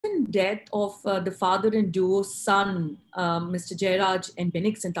death of the father and duo's son, Mr. Jayaraj and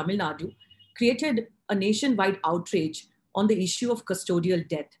Benix in Tamil Nadu, created a nationwide outrage on the issue of custodial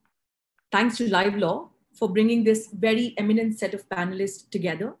death. Thanks to LiveLaw for bringing this very eminent set of panelists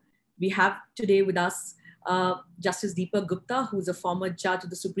together. We have today with us Justice Deepak Gupta, who is a former judge of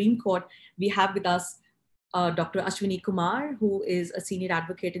the Supreme Court. We have with us Dr. Ashwani Kumar, who is a senior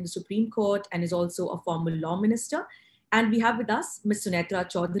advocate in the Supreme Court and is also a former law minister. And we have with us Ms. Sunetra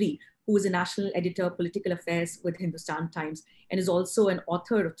Choudhury, who is a national editor, political affairs with Hindustan Times, and is also an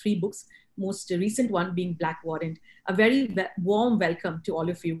author of 3 books, most recent one being Black Warrant. A very warm welcome to all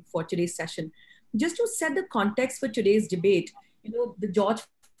of you for today's session. Just to set the context for today's debate, the George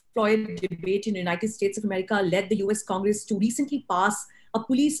Floyd debate in the United States of America led the US Congress to recently pass a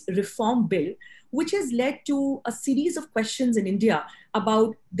police reform bill, which has led to a series of questions in India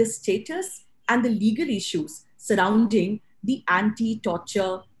about the status and the legal issues surrounding the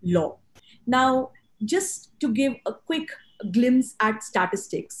anti-torture law. Now, just to give a quick glimpse at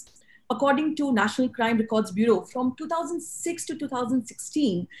statistics, according to National Crime Records Bureau, from 2006 to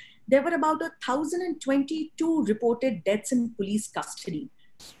 2016, there were about 1,022 reported deaths in police custody.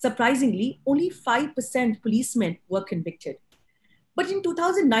 Surprisingly, only 5% policemen were convicted. But in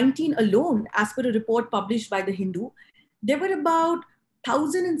 2019 alone, as per a report published by The Hindu, there were about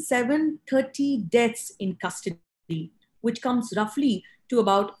 1,730 deaths in custody, which comes roughly to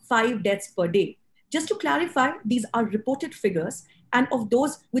about 5 deaths per day. Just to clarify, these are reported figures and of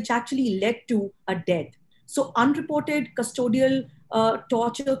those which actually led to a death. So unreported custodial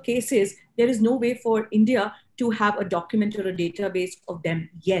torture cases, there is no way for India to have a document or a database of them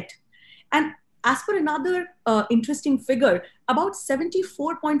yet. And as per another interesting figure, about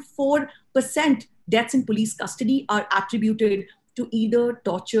 74.4% deaths in police custody are attributed to either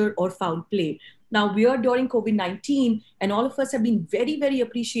torture or foul play. Now, we are during COVID-19, and all of us have been very, very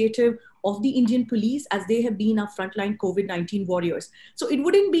appreciative of the Indian police as they have been our frontline COVID-19 warriors. So it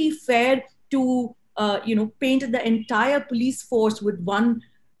wouldn't be fair to paint the entire police force with one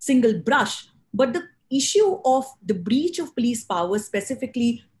single brush, but the issue of the breach of police powers,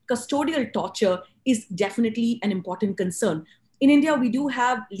 specifically custodial torture, is definitely an important concern. In India, we do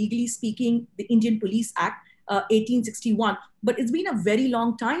have, legally speaking, the Indian Police Act, 1861, but it's been a very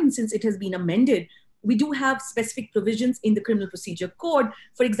long time since it has been amended. We do have specific provisions in the Criminal Procedure Code,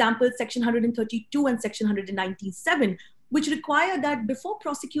 for example, Section 132 and Section 197, which require that before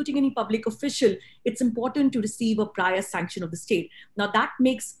prosecuting any public official, it's important to receive a prior sanction of the state. Now, that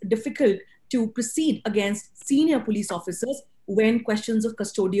makes it difficult to proceed against senior police officers when questions of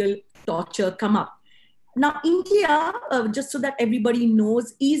custodial torture come up. Now, India, just so that everybody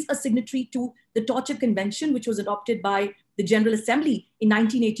knows, is a signatory to the Torture Convention, which was adopted by the General Assembly in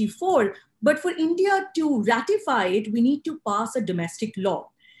 1984. But for India to ratify it, we need to pass a domestic law.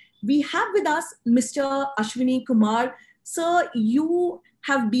 We have with us Mr. Ashwani Kumar. Sir, you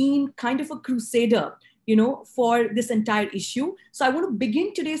have been kind of a crusader, for this entire issue. So I want to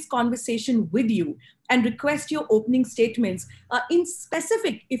begin today's conversation with you and request your opening statements. In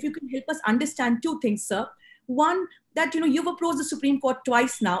specific, if you can help us understand 2 things, sir. One, that you've approached the Supreme Court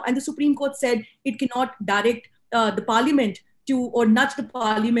twice now, and the Supreme Court said it cannot direct the Parliament or nudge the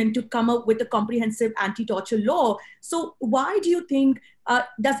Parliament to come up with a comprehensive anti-torture law. So why do you think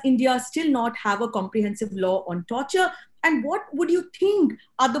does India still not have a comprehensive law on torture? And what would you think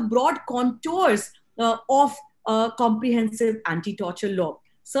are the broad contours of a comprehensive anti-torture law?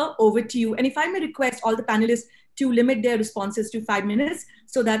 Sir, over to you. And if I may request all the panelists to limit their responses to 5 minutes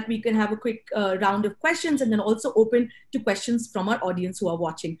so that we can have a quick round of questions and then also open to questions from our audience who are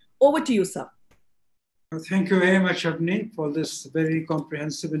watching. Over to you, sir. Thank you very much, Avani, for this very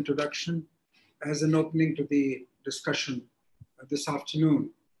comprehensive introduction as an opening to the discussion this afternoon.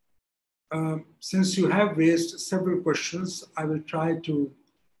 Since you have raised several questions, I will try to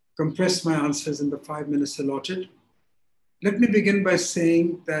compress my answers in the 5 minutes allotted. Let me begin by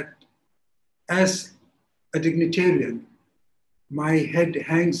saying that as a dignitarian, my head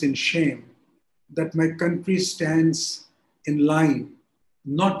hangs in shame that my country stands in line,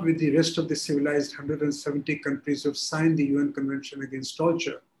 not with the rest of the civilized 170 countries who have signed the UN Convention Against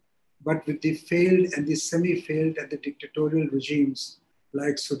Torture, but with the failed and the semi-failed and the dictatorial regimes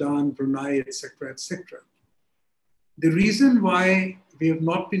like Sudan, Brunei, etc., etc. The reason why we have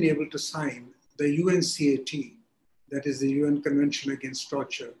not been able to sign the UNCAT, that is the UN Convention Against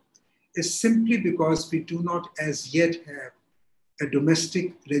Torture, is simply because we do not as yet have a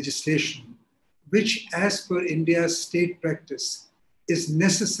domestic legislation, which as per India's state practice is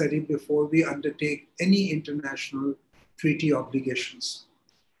necessary before we undertake any international treaty obligations.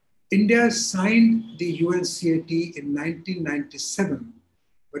 India signed the UNCAT in 1997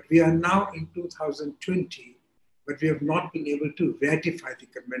 but we are now in 2020, but we have not been able to ratify the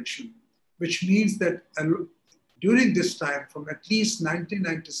convention, which means that during this time, from at least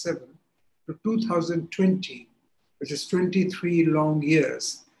 1997 to 2020, which is 23 long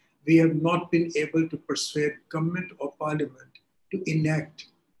years, we have not been able to persuade government or parliament to enact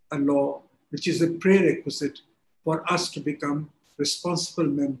a law which is a prerequisite for us to become responsible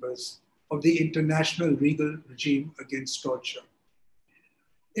members of the international legal regime against torture.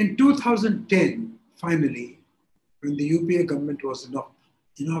 In 2010, finally, when the UPA government was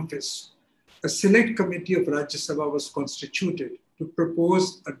in office, a select committee of Rajya Sabha was constituted to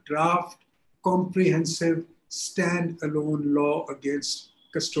propose a draft, comprehensive, stand-alone law against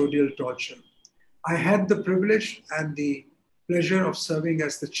custodial torture. I had the privilege and the pleasure of serving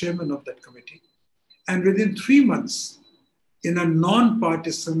as the chairman of that committee. And within 3 months, in a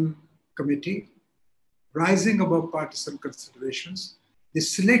non-partisan committee, rising above partisan considerations, the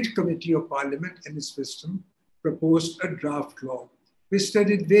Select Committee of Parliament, in its wisdom, proposed a draft law. We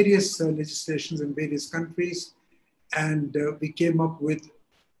studied various legislations in various countries, and we came up with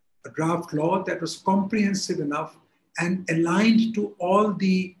a draft law that was comprehensive enough and aligned to all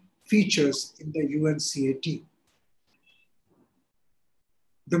the features in the UNCAT.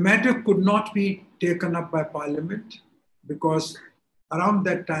 The matter could not be taken up by Parliament because around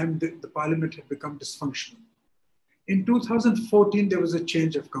that time, the Parliament had become dysfunctional. In 2014, there was a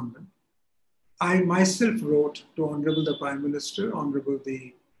change of government. I myself wrote to Honorable the Prime Minister, Honorable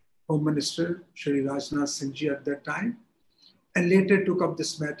the Home Minister, Shri Rajnath Singh ji at that time, and later took up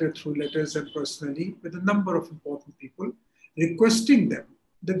this matter through letters and personally with a number of important people, requesting them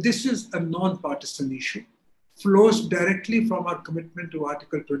that this is a non-partisan issue, flows directly from our commitment to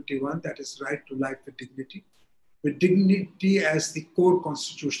Article 21, that is right to life with dignity as the core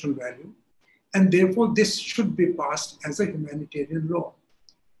constitutional value, and therefore this should be passed as a humanitarian law.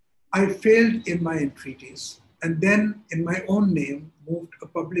 I failed in my entreaties, and then in my own name moved a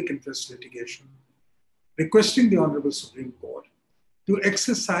public interest litigation, requesting the Honorable Supreme Court to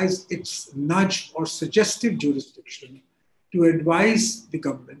exercise its nudge or suggestive jurisdiction to advise the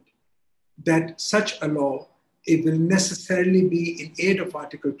government that such a law, it will necessarily be in aid of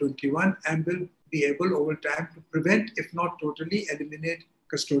Article 21 and will be able over time to prevent, if not totally eliminate,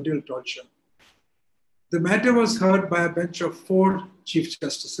 custodial torture. The matter was heard by a bench of 4 Chief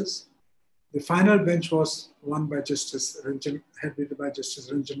Justices. The final bench was won by headed by Justice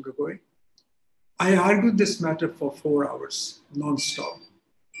Ranjan Gogoi. I argued this matter for 4 hours, non-stop.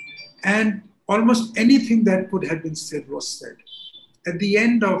 And almost anything that could have been said was said. At the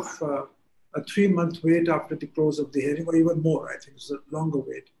end of a 3-month wait after the close of the hearing, or even more, I think it was a longer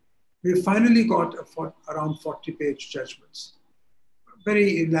wait, we finally got around 40-page judgments,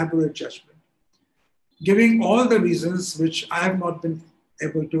 very elaborate judgment, giving all the reasons which I have not been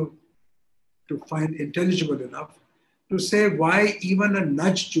able to find intelligible enough to say why even a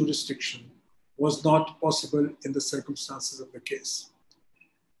nudge jurisdiction was not possible in the circumstances of the case.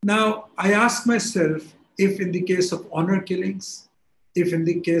 Now, I ask myself if in the case of honor killings, if in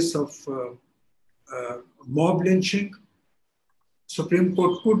the case of mob lynching, Supreme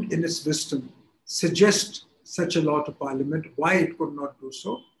Court could, in its wisdom, suggest such a law to Parliament, why it could not do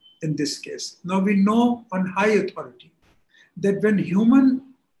so in this case. Now, we know on high authority that when human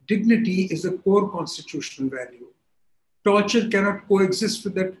dignity is a core constitutional value, torture cannot coexist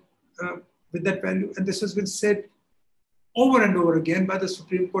with that value. And this has been said over and over again by the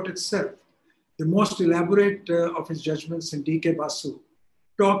Supreme Court itself. The most elaborate of its judgments in D.K. Basu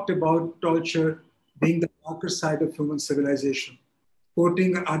talked about torture being the darker side of human civilization.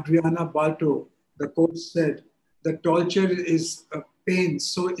 Quoting Adriana Balto, the court said that torture is a pain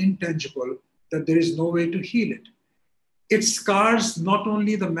so intangible that there is no way to heal it. It scars not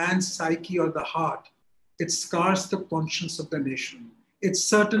only the man's psyche or the heart, it scars the conscience of the nation. It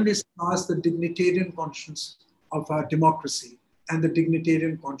certainly scars the dignitarian conscience of our democracy and the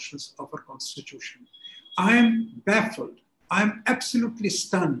dignitarian conscience of our constitution. I am baffled, I am absolutely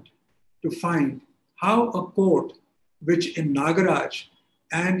stunned to find how a court which in Nagaraj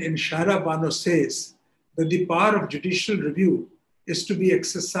and in Shara Bano says that the power of judicial review is to be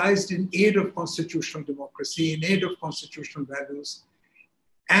exercised in aid of constitutional democracy, in aid of constitutional values,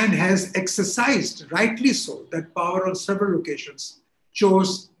 and has exercised, rightly so, that power on several occasions,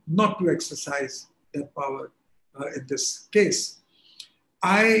 chose not to exercise that power in this case.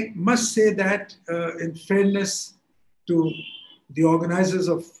 I must say that in fairness to the organizers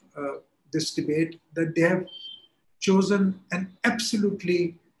of this debate, that they have chosen an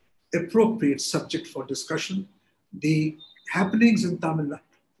absolutely appropriate subject for discussion. The happenings in Tamil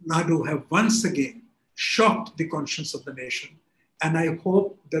Nadu have once again shocked the conscience of the nation And I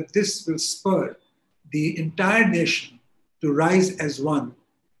hope that this will spur the entire nation to rise as one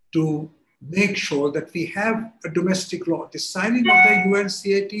to make sure that we have a domestic law. The signing of the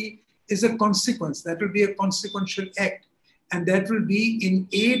UNCAT is a consequence. That will be a consequential act. And that will be in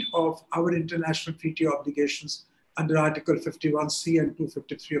aid of our international treaty obligations under Article 51C and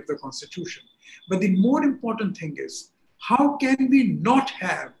 253 of the Constitution. But the more important thing is, how can we not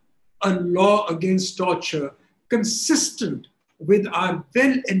have a law against torture consistent with our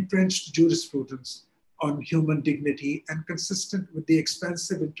well-entrenched jurisprudence on human dignity and consistent with the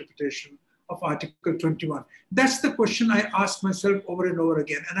expansive interpretation of Article 21? That's the question I ask myself over and over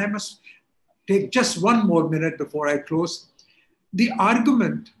again. And I must take just one more minute before I close. The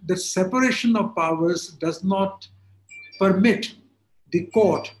argument that separation of powers does not permit the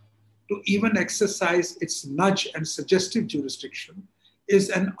court to even exercise its nudge and suggestive jurisdiction is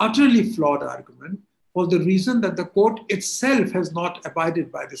an utterly flawed argument, for the reason that the court itself has not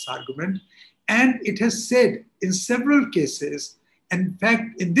abided by this argument. And it has said in several cases, in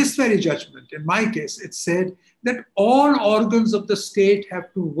fact, in this very judgment, in my case, it said that all organs of the state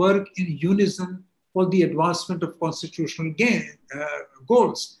have to work in unison for the advancement of constitutional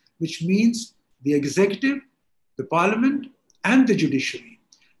goals, which means the executive, the parliament, and the judiciary.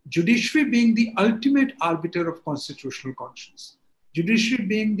 Judiciary being the ultimate arbiter of constitutional conscience, judiciary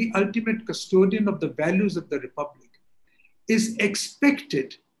being the ultimate custodian of the values of the republic, is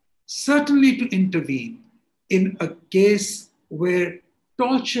expected certainly to intervene in a case where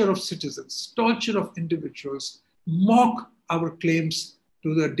torture of citizens, torture of individuals mock our claims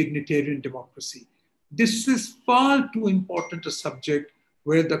to the dignitarian democracy. This is far too important a subject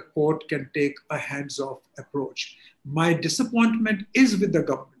where the court can take a hands-off approach. My disappointment is with the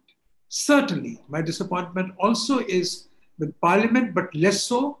government. Certainly, my disappointment also is with Parliament, but less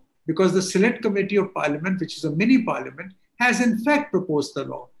so because the Select Committee of Parliament, which is a mini parliament, has in fact proposed the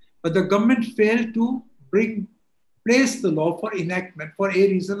law. But the government failed to place the law for enactment for A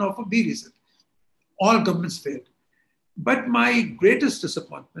reason or for B reason. All governments failed. But my greatest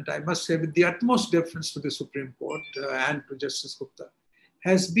disappointment, I must say, with the utmost deference to the Supreme Court and to Justice Gupta,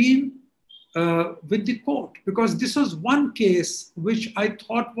 has been with the court, because this was one case which I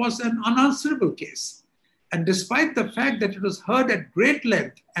thought was an unanswerable case. And despite the fact that it was heard at great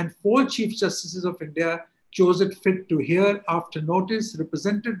length and 4 Chief Justices of India chose it fit to hear after notice,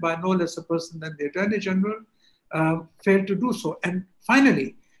 represented by no less a person than the Attorney General, failed to do so. And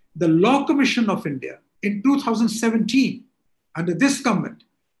finally, the Law Commission of India in 2017, under this government,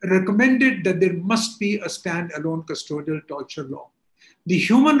 recommended that there must be a standalone custodial torture law. The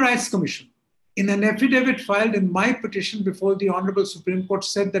Human Rights Commission, in an affidavit filed in my petition before the Honorable Supreme Court,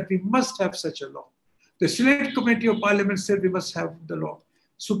 said that we must have such a law. The Select Committee of Parliament said we must have the law.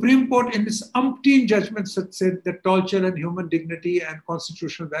 Supreme Court in its umpteen judgments had said that torture and human dignity and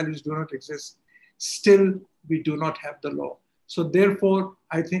constitutional values do not exist. Still, we do not have the law. So therefore,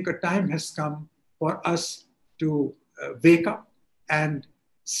 I think a time has come for us to wake up and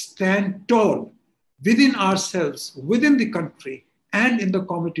stand tall within ourselves, within the country, and in the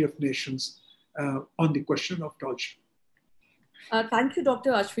Committee of Nations on the question of torture. Thank you,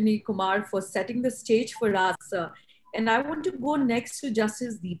 Dr. Ashwani Kumar, for setting the stage for us. And I want to go next to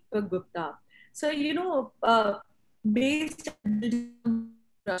Justice Deepak Gupta. So, based on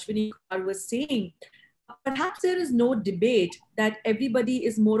what Ashwani Kumar was saying, perhaps there is no debate that everybody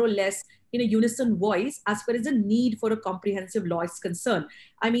is more or less in a unison voice as far as the need for a comprehensive law is concerned.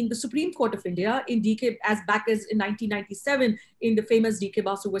 I mean, the Supreme Court of India in DK, as back as in 1997, in the famous DK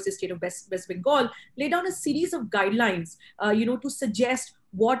Basu versus State of West Bengal, laid down a series of guidelines, to suggest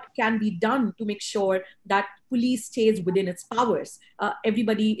what can be done to make sure that police stays within its powers.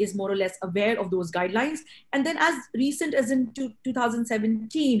 Everybody is more or less aware of those guidelines. And then as recent as in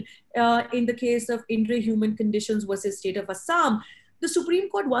 2017, in the case of inhuman conditions versus State of Assam, the Supreme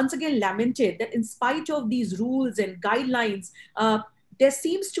Court once again lamented that in spite of these rules and guidelines, there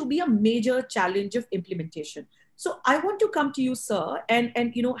seems to be a major challenge of implementation. So I want to come to you, sir, and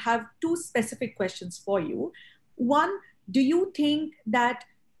have 2 specific questions for you. One, do you think that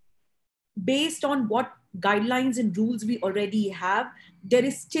based on what guidelines and rules we already have, there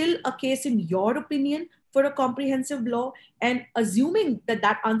is still a case, in your opinion, for a comprehensive law? And assuming that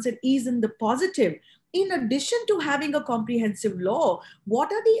that answer is in the positive, in addition to having a comprehensive law,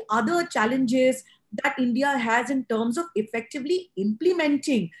 what are the other challenges that India has in terms of effectively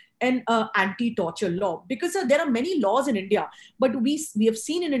implementing an anti-torture law? Because there are many laws in India, but we have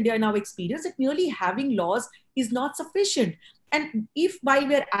seen in India in our experience that merely having laws is not sufficient. And if while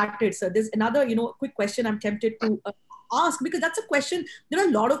we're at it, sir, there's another quick question I'm tempted to ask, because that's a question there are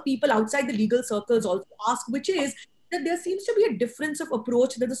a lot of people outside the legal circles also ask, which is, that there seems to be a difference of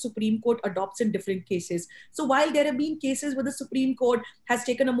approach that the Supreme Court adopts in different cases. So while there have been cases where the Supreme Court has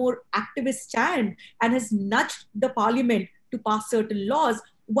taken a more activist stand and has nudged the parliament to pass certain laws,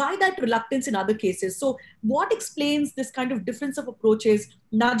 why that reluctance in other cases? So what explains this kind of difference of approaches,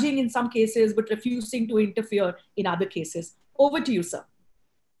 nudging in some cases, but refusing to interfere in other cases? Over to you, sir.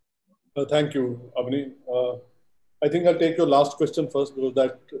 Thank you, Avani. I think I'll take your last question first, because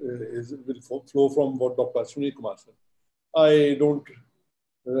that will flow from what Dr. Ashwani Kumar said. I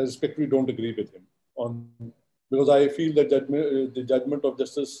respectfully don't agree with him because I feel that the judgment of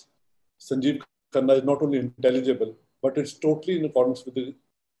Justice Sanjeev Khanna is not only intelligible, but it's totally in accordance with the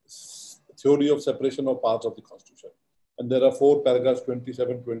theory of separation of powers of the Constitution. And there are 4 paragraphs,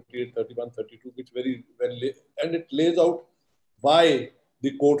 27, 28, 31, 32, which very well and it lays out why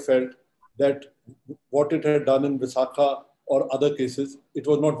the court felt that what it had done in Visakha or other cases, it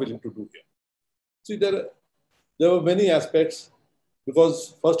was not willing to do here. See, there were many aspects,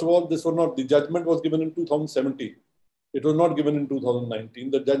 because first of all, the judgment was given in 2017. It was not given in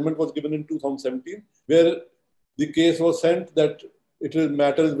 2019. The judgment was given in 2017, where the case was sent that it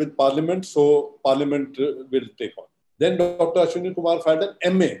matters with Parliament, so Parliament will take on. Then Dr. Ashwani Kumar filed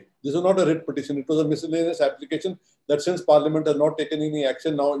an MA. This was not a writ petition. It was a miscellaneous application that since Parliament has not taken any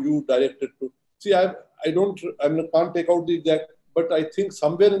action, now you direct it to. See, I can't take out the exact, but I think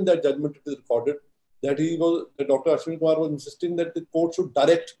somewhere in that judgment it is recorded that Dr. Ashwani Kumar was insisting that the court should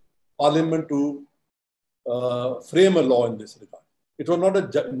direct Parliament to frame a law in this regard. It was not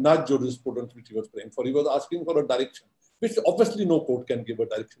a nudge jurisprudence which he was praying for. He was asking for a direction, which obviously no court can give a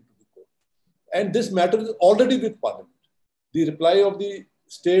direction to the court. And this matter is already with Parliament. The reply of the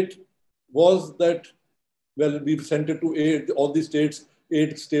state was that, well, we've sent it to all the states,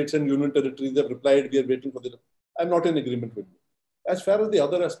 8 states and union territories have replied, we are waiting for the... I'm not in agreement with you. As far as the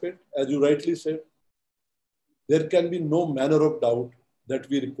other aspect, as you rightly said, there can be no manner of doubt that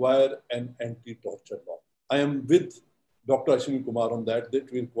we require an anti-torture law. I am with Dr. Ashwani Kumar on that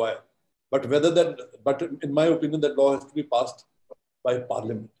we require. But in my opinion, that law has to be passed by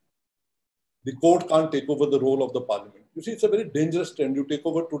Parliament. The court can't take over the role of the Parliament. You see, it's a very dangerous trend. You take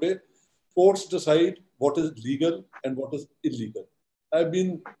over today, courts decide what is legal and what is illegal. I've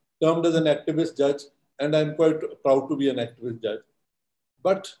been termed as an activist judge, and I'm quite proud to be an activist judge.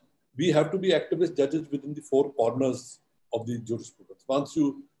 But we have to be activist judges within the 4 corners of the jurisprudence. Once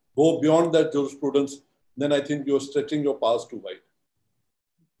you go beyond that jurisprudence, then I think you're stretching your powers too wide.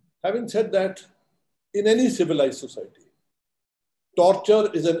 Having said that, in any civilized society, torture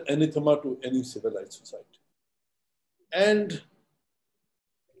is an anathema to any civilized society. And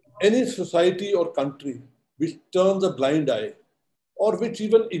any society or country which turns a blind eye or which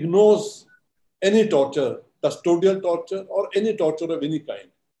even ignores any torture, custodial torture or any torture of any kind,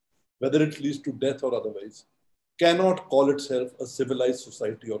 whether it leads to death or otherwise, cannot call itself a civilized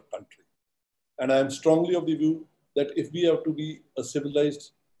society or country. And I am strongly of the view that if we have to be a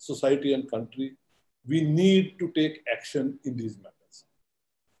civilized society and country, we need to take action in these matters.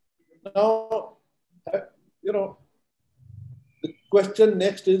 Now, the question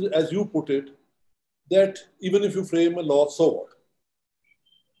next is, as you put it, that even if you frame a law, so what?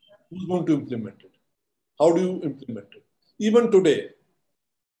 Who's going to implement it? How do you implement it? Even today,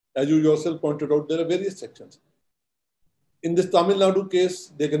 as you yourself pointed out, there are various sections. In this Tamil Nadu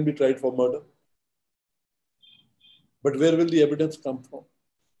case, they can be tried for murder. But where will the evidence come from?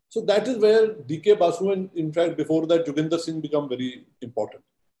 So that is where D.K. Basu and, in fact, before that, Joginder Singh become very important.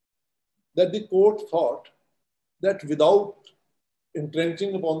 That the court thought that without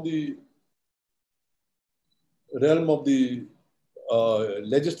entrenching upon the realm of the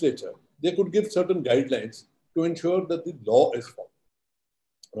legislature, they could give certain guidelines to ensure that the law is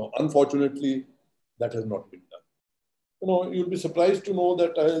followed. Unfortunately, that has not been done. You'll be surprised to know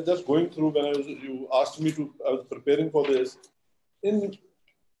that I was just going through when you asked me to, I was preparing for this. In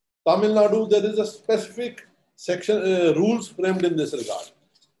Tamil Nadu, there is a specific section, rules framed in this regard.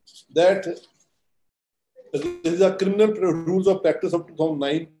 That there is a criminal rules of practice of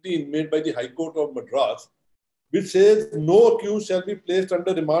 2019 made by the High Court of Madras, which says no accused shall be placed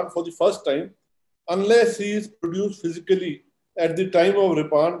under remand for the first time unless he is produced physically at the time of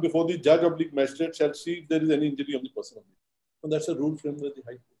remand before the judge or magistrate shall see if there is any injury on the person. And that's a rule framed by the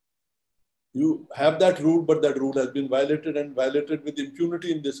High Court. You have that rule, but that rule has been violated and violated with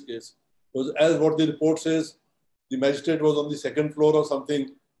impunity in this case. Because as what the report says, the magistrate was on the 2nd floor or something,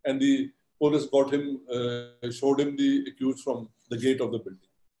 and the police got him, showed him the accused from the gate of the building.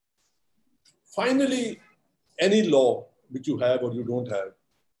 Finally, any law which you have or you don't have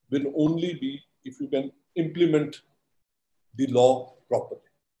will only be if you can implement the law properly.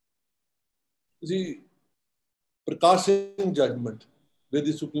 You see, Prakash Singh judgment, where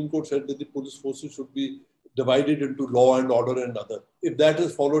the Supreme Court said that the police forces should be divided into law and order and other. If that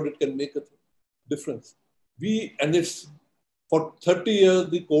is followed, it can make a difference. And it's for 30 years,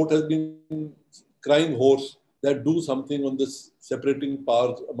 the court has been crying hoarse that do something on this separating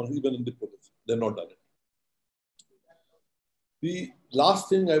powers among even in the police. They're not done it. The last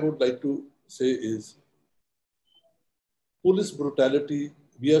thing I would like to say is police brutality.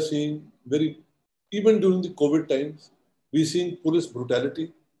 We are seeing even during the COVID times, we're seeing police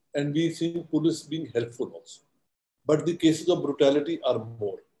brutality and we're seeing police being helpful also. But the cases of brutality are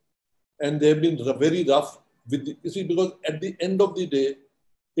more. And they've been very rough with because at the end of the day,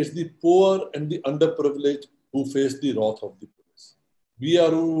 it's the poor and the underprivileged who face the wrath of the police. We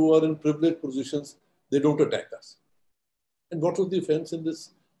who are in privileged positions, they don't attack us. And what was the offense in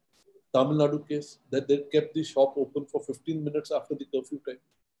this Tamil Nadu case? That they kept the shop open for 15 minutes after the curfew time.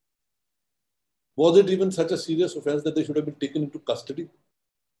 Was it even such a serious offense that they should have been taken into custody?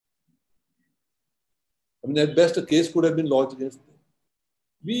 I mean, at best, a case could have been lodged against them.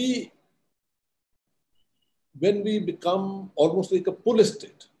 When we become almost like a police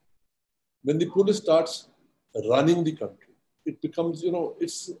state, when the police starts running the country, it becomes,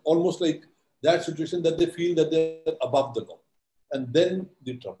 it's almost like that situation that they feel that they're above the law. And then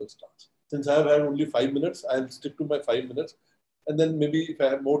the trouble starts. Since I have had only 5 minutes, I'll stick to my 5 minutes. And then maybe if I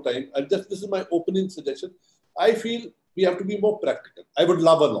have more time, this is my opening suggestion. I feel we have to be more practical. I would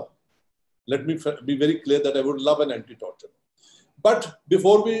love a law. Let me be very clear that I would love an anti-torture law. But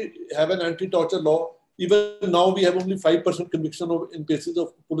before we have an anti-torture law, even now we have only 5% conviction in cases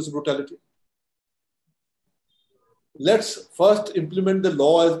of police brutality. Let's first implement the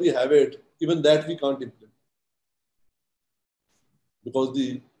law as we have it. Even that we can't implement. Because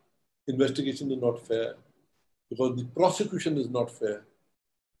the investigation is not fair. Because the prosecution is not fair.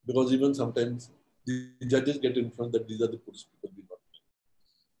 Because even sometimes the judges get influenced that these are the police people we want.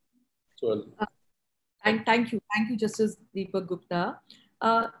 So and thank you, Justice Deepak Gupta.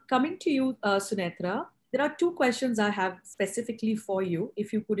 Coming to you, Sunetra, there are two questions I have specifically for you,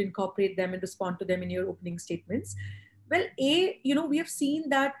 if you could incorporate them and respond to them in your opening statements. Well, we have seen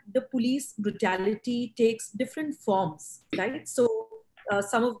that the police brutality takes different forms, right? So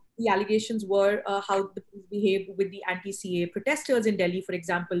some of the allegations were how the police behaved with the anti-CA protesters in Delhi, for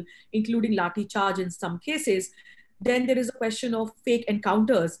example, including lathi charge in some cases. Then there is a question of fake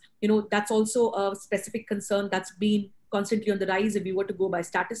encounters. That's also a specific concern that's been constantly on the rise if we were to go by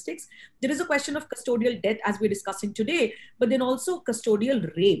statistics. There is a question of custodial death, as we're discussing today, but then also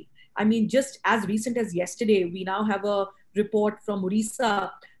custodial rape. I mean, just as recent as yesterday, we now have a report from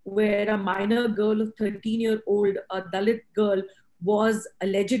Orissa where a minor girl of 13-year-old, a Dalit girl, was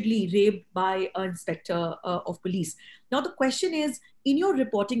allegedly raped by an inspector of police. Now, the question is, in your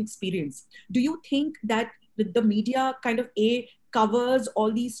reporting experience, do you think that the media kind of covers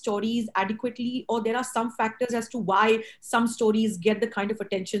all these stories adequately, or there are some factors as to why some stories get the kind of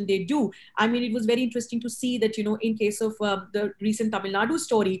attention they do? I mean, it was very interesting to see that, in case of the recent Tamil Nadu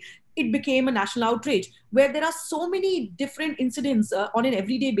story, it became a national outrage where there are so many different incidents on an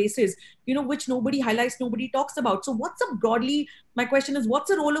everyday basis, which nobody highlights, nobody talks about. So my question is, what's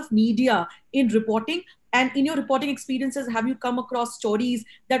the role of media in reporting? And in your reporting experiences, have you come across stories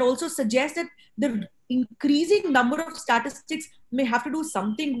that also suggest that the increasing number of statistics may have to do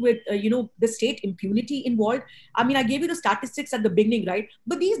something with, the state impunity involved? I mean, I gave you the statistics at the beginning, right?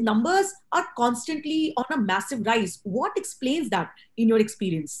 But these numbers are constantly on a massive rise. What explains that in your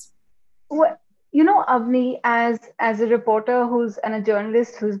experience? Well, Avani, as a reporter and a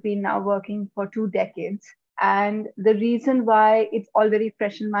journalist who's been now working for 2 decades, and the reason why it's all very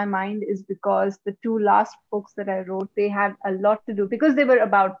fresh in my mind is because the 2 last books that I wrote, they had a lot to do, because they were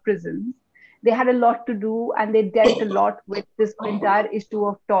about prisons. They had a lot to do, and they dealt a lot with this entire issue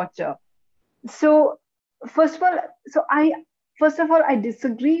of torture. So first of all, I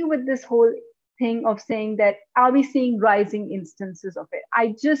disagree with this whole thing of saying that, are we seeing rising instances of it?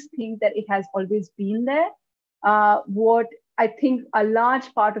 I just think that it has always been there. What I think a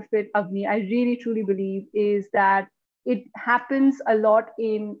large part of it, Avni, I really truly believe, is that it happens a lot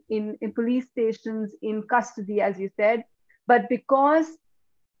in police stations, in custody, as you said. But because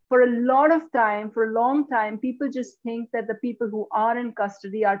for a long time, people just think that the people who are in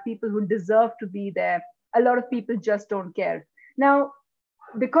custody are people who deserve to be there. A lot of people just don't care. Now,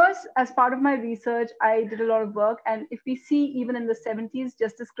 because as part of my research, I did a lot of work. And if we see, even in the 70s,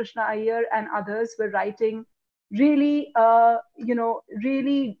 Justice Krishna Iyer and others were writing really,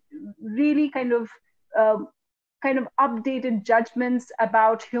 really kind of updated judgments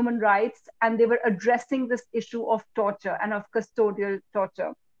about human rights. And they were addressing this issue of torture and of custodial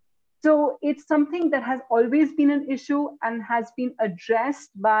torture. So it's something that has always been an issue and has been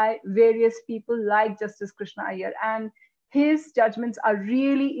addressed by various people like Justice Krishna Iyer. And his judgments are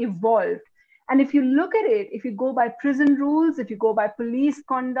really evolved. And if you look at it, if you go by prison rules, if you go by police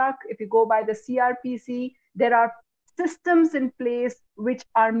conduct, if you go by the CRPC, there are systems in place which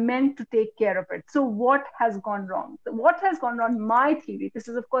are meant to take care of it. So what has gone wrong? What has gone wrong, my theory, this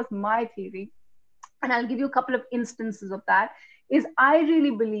is of course my theory, and I'll give you a couple of instances of that, is I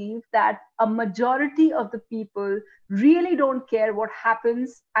really believe that a majority of the people really don't care what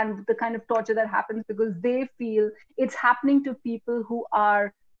happens and the kind of torture that happens, because they feel it's happening to people who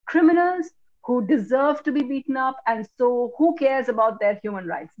are criminals, who deserve to be beaten up, and so who cares about their human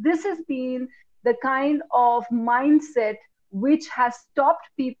rights? This has been the kind of mindset which has stopped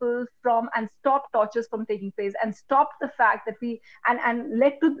people from and stopped tortures from taking place and stopped the fact that we and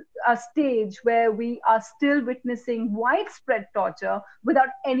led to a stage where we are still witnessing widespread torture without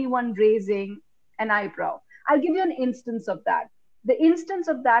anyone raising an eyebrow. I'll give you an instance of that. The instance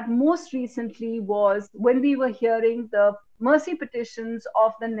of that most recently was when we were hearing the mercy petitions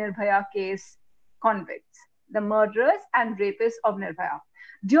of the Nirbhaya case convicts, the murderers and rapists of Nirbhaya.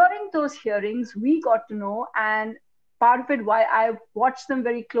 During those hearings, we got to know, and part of it why I watched them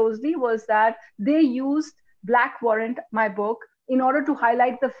very closely was that they used Black Warrant, my book, in order to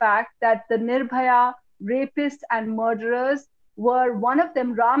highlight the fact that the Nirbhaya rapists and murderers were, one of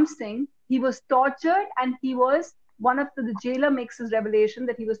them, Ram Singh, he was tortured, and he was one of the jailer makes his revelation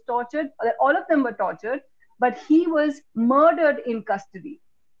that he was tortured, that all of them were tortured, but he was murdered in custody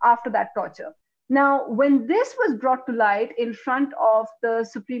after that torture. Now, when this was brought to light in front of the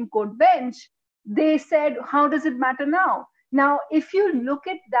Supreme Court bench, they said, how does it matter now? Now, if you look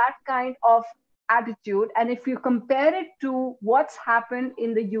at that kind of attitude, and if you compare it to what's happened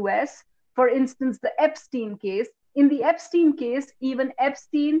in the US, for instance, the Epstein case, in the Epstein case, even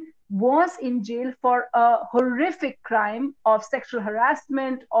Epstein was in jail for a horrific crime of sexual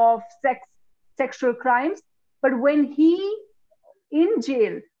harassment, of sexual crimes. But when he, in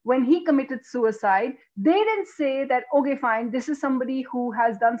jail, when he committed suicide, they didn't say that, okay, fine, this is somebody who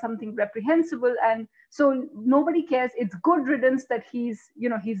has done something reprehensible, and so nobody cares. It's good riddance that he's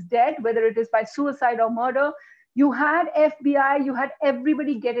dead, whether it is by suicide or murder. You had FBI, you had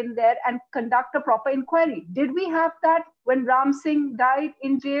everybody get in there and conduct a proper inquiry. Did we have that when Ram Singh died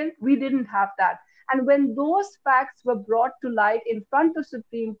in jail? We didn't have that. And when those facts were brought to light in front of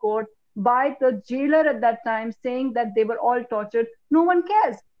Supreme Court by the jailer at that time, saying that they were all tortured, no one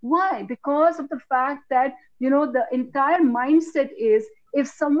cares. Why? Because of the fact that, the entire mindset is, if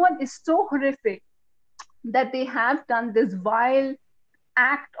someone is so horrific that they have done this vile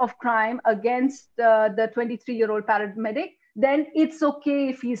act of crime against the 23-year-old paramedic, then it's okay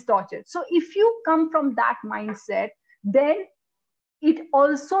if he's tortured. So if you come from that mindset, then it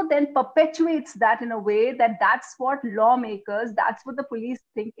also then perpetuates that in a way that that's what lawmakers, that's what the police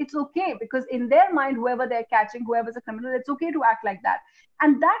think it's okay, because in their mind, whoever they're catching, whoever's a criminal, it's okay to act like that.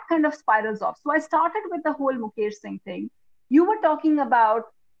 And that kind of spirals off. So I started with the whole Mukesh Singh thing. You were talking about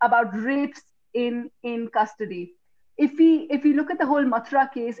rapes in custody. If we look at the whole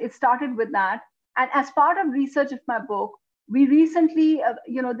Mathura case, it started with that. And as part of research of my book, we recently,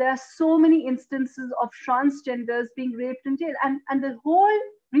 there are so many instances of transgenders being raped in jail. And the whole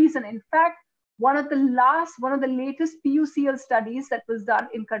reason, in fact, one of the latest PUCL studies that was done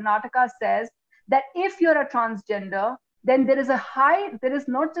in Karnataka says that if you're a transgender, then there is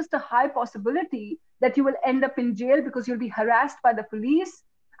not just a high possibility that you will end up in jail because you'll be harassed by the police.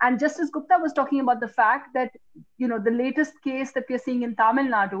 And Justice Gupta was talking about the fact that, the latest case that we're seeing in Tamil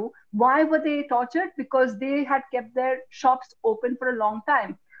Nadu, why were they tortured? Because they had kept their shops open for a long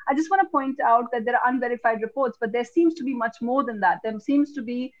time. I just want to point out that there are unverified reports, but there seems to be much more than that. There seems to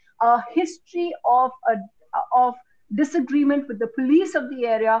be a history of disagreement with the police of the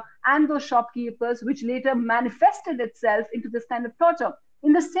area and those shopkeepers, which later manifested itself into this kind of torture.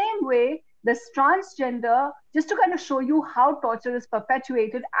 In the same way, this transgender, just to kind of show you how torture is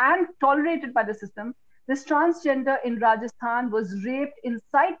perpetuated and tolerated by the system, this transgender in Rajasthan was raped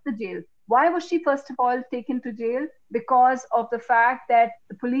inside the jail. Why was she, first of all, taken to jail? Because of the fact that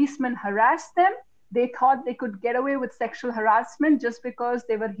the policemen harassed them. They thought they could get away with sexual harassment just because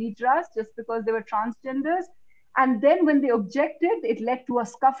they were hijras, just because they were transgenders. And then when they objected, it led to a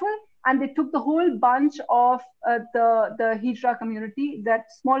scuffle, and they took the whole bunch of the hijra community, that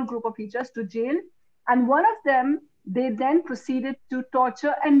small group of hijras, to jail. And one of them, they then proceeded to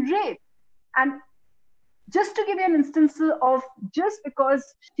torture and rape. And just to give you an instance of, just because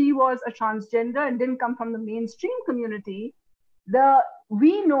she was a transgender and didn't come from the mainstream community,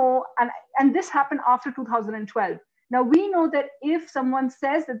 we know, and this happened after 2012, Now, we know that if someone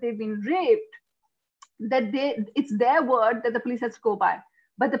says that they've been raped, that it's their word that the police has to go by.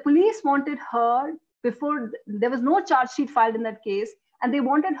 But the police wanted her, before, there was no charge sheet filed in that case, and they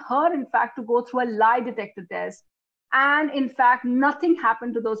wanted her, in fact, to go through a lie detector test. And in fact, nothing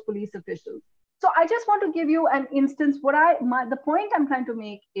happened to those police officials. So I just want to give you an instance. The point I'm trying to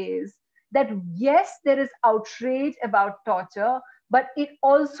make is that yes, there is outrage about torture, but it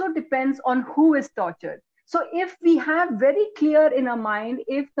also depends on who is tortured. So if we have very clear in our mind,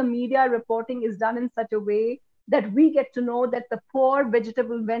 if the media reporting is done in such a way that we get to know that the poor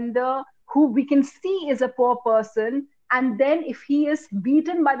vegetable vendor who we can see is a poor person, and then if he is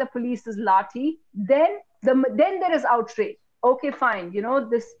beaten by the police's lathi, then there is outrage. Okay, fine,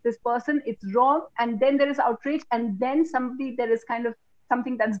 this person, it's wrong, and then there is outrage, and then there is kind of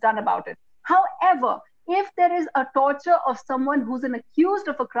something that's done about it. However, if there is a torture of someone who's an accused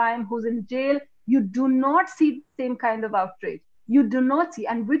of a crime, who's in jail, you do not see the same kind of outrage. You do not see,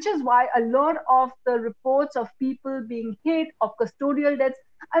 and which is why a lot of the reports of people being hit, of custodial deaths,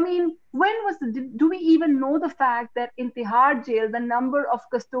 I mean, do we even know the fact that in Tihar jail, the number of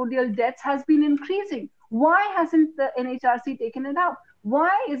custodial deaths has been increasing? Why hasn't the NHRC taken it out?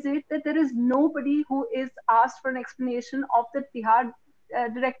 Why is it that there is nobody who is asked for an explanation of the Tihar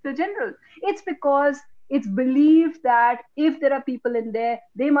Director General? It's because it's believed that if there are people in there,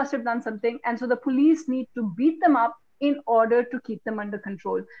 they must have done something. And so the police need to beat them up in order to keep them under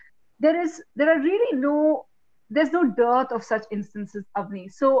control. There's no dearth of such instances,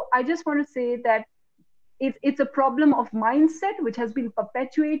 Avani. So I just want to say that it's a problem of mindset, which has been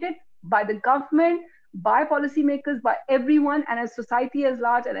perpetuated by the government, by policymakers, by everyone, and as society as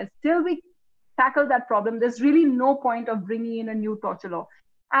large. And until we tackle that problem, there's really no point of bringing in a new torture law.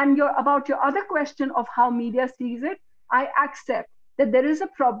 And about your other question of how media sees it, I accept that there is a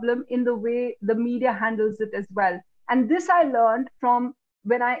problem in the way the media handles it as well. And this I learned from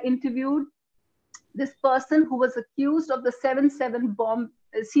when I interviewed this person who was accused of the 7/7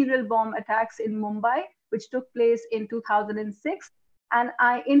 serial bomb attacks in Mumbai, which took place in 2006. And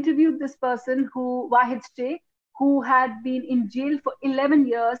I interviewed this person, Wahid Sheikh, who had been in jail for 11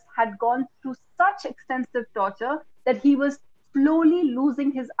 years, had gone through such extensive torture that he was slowly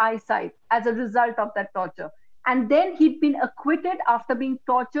losing his eyesight as a result of that torture. And then he'd been acquitted after being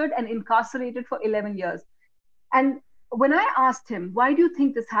tortured and incarcerated for 11 years. And when I asked him, why do you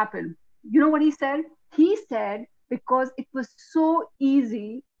think this happened? You know what he said? He said, because it was so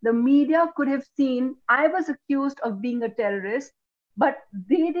easy. The media could have seen I was accused of being a terrorist, but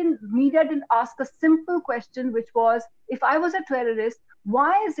media didn't ask a simple question, which was, if I was a terrorist,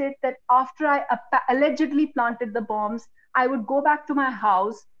 why is it that after I allegedly planted the bombs, I would go back to my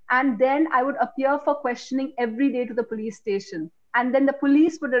house and then I would appear for questioning every day to the police station. And then the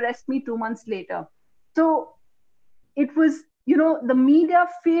police would arrest me 2 months later. So it was, the media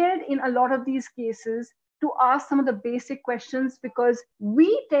failed in a lot of these cases to ask some of the basic questions, because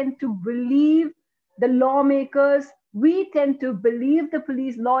we tend to believe the lawmakers, we tend to believe the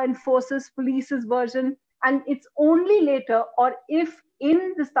law enforcers, police's version. And it's only later, or if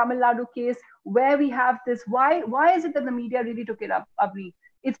in this Tamil Nadu case, where we have this, why is it that the media really took it up, Avani?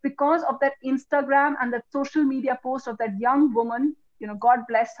 It's because of that Instagram and that social media post of that young woman, God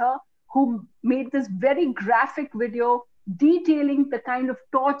bless her, who made this very graphic video detailing the kind of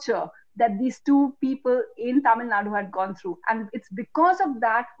torture that these two people in Tamil Nadu had gone through. And it's because of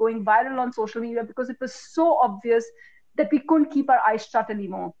that going viral on social media, because it was so obvious that we couldn't keep our eyes shut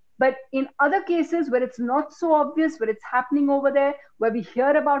anymore. But in other cases where it's not so obvious, where it's happening over there, where we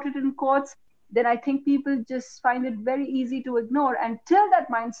hear about it in courts, then I think people just find it very easy to ignore. Until that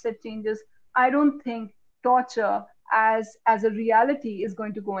mindset changes, I don't think torture as a reality is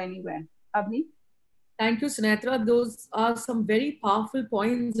going to go anywhere. Avani? Thank you, Sunetra. Those are some very powerful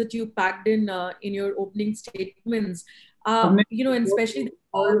points that you packed in your opening statements. And especially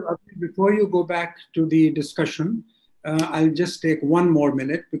before you go back to the discussion, I'll just take one more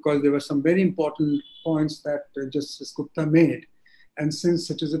minute, because there were some very important points that Justice Gupta made. And since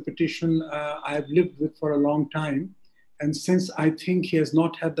it is a petition I've lived with for a long time, and since I think he has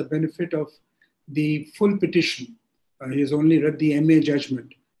not had the benefit of the full petition, he has only read the MA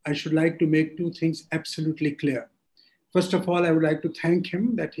judgment, I should like to make two things absolutely clear. First of all, I would like to thank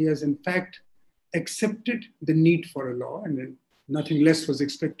him that he has in fact accepted the need for a law, and nothing less was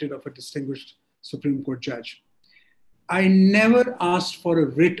expected of a distinguished Supreme Court judge. I never asked for a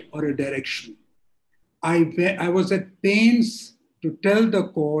writ or a direction. I was at pains to tell the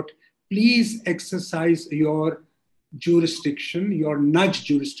court, please exercise your jurisdiction, your nudge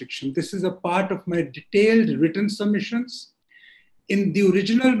jurisdiction. This is a part of my detailed written submissions. In the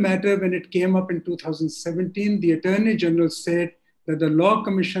original matter, when it came up in 2017, the Attorney General said that the Law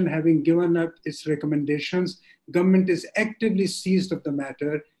Commission, having given up its recommendations, government is actively seized of the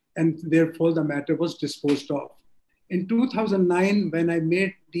matter, and therefore the matter was disposed of. In 2009, when I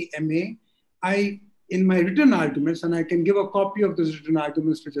made the MA, in my written arguments, and I can give a copy of those written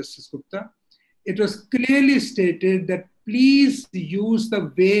arguments to Justice Gupta, it was clearly stated that please use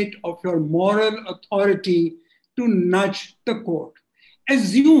the weight of your moral authority to nudge the court.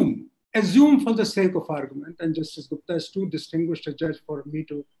 Assume for the sake of argument, and Justice Gupta is too distinguished a judge for me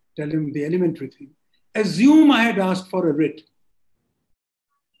to tell him the elementary thing. Assume I had asked for a writ.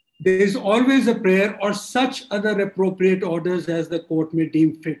 There is always a prayer or such other appropriate orders as the court may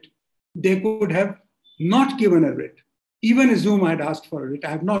deem fit. They could have not given a writ. Even assume I had asked for a writ.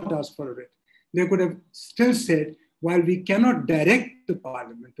 I have not asked for a writ. They could have still said, while we cannot direct the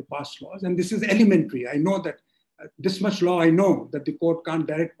parliament to pass laws, and this is elementary, I know that this much law, I know that the court can't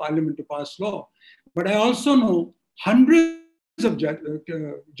direct parliament to pass law, but I also know hundreds of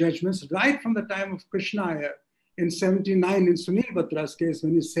judgments right from the time of Krishna Iyer in 79 in Sunil Batra's case,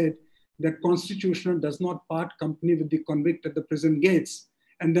 when he said that constitutional does not part company with the convict at the prison gates.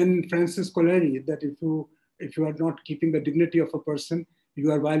 And then Francis Coleri, that if you are not keeping the dignity of a person, you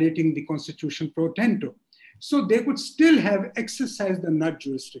are violating the constitution pro tanto. So they could still have exercised the nudge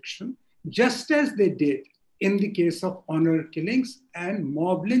jurisdiction, just as they did in the case of honor killings and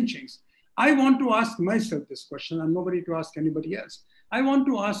mob lynchings. I want to ask myself this question, and nobody to ask anybody else. I want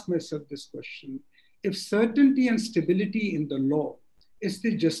to ask myself this question. If certainty and stability in the law is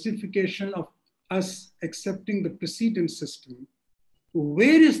the justification of us accepting the precedent system,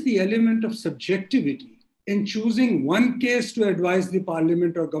 where is the element of subjectivity in choosing one case to advise the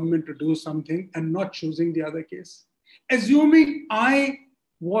parliament or government to do something and not choosing the other case? Assuming I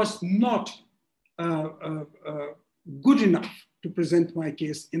was not good enough to present my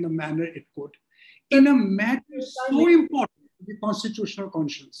case in a manner it could, in a matter so important, the constitutional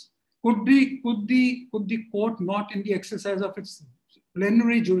conscience, could the court not, in the exercise of its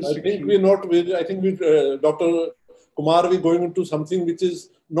plenary jurisdiction? I think Dr. Kumar, we're going into something which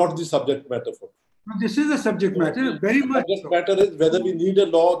is not the subject matter for. No, this is a subject matter, very much. The subject matter is whether we need a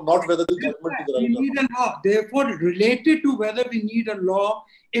law, not whether the government is the right. We need a law. Therefore, related to whether we need a law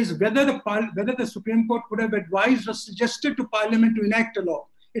is whether the Supreme Court could have advised or suggested to Parliament to enact a law.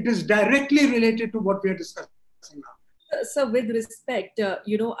 It is directly related to what we are discussing now. So with respect,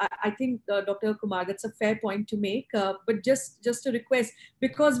 I think, Dr. Kumar, that's a fair point to make. But just a request,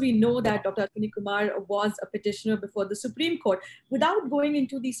 because we know that Dr. Ashwani Kumar was a petitioner before the Supreme Court, without going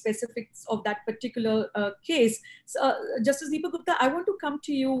into the specifics of that particular case, Justice Deepak Gupta, I want to come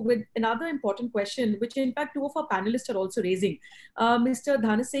to you with another important question, which in fact two of our panelists are also raising, Mr.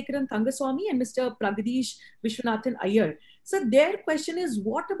 Dhanasekaran Thangaswamy and Mr. Pragadish Vishwanathan Iyer. So their question is,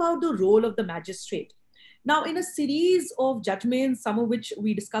 what about the role of the magistrate? Now, in a series of judgments, some of which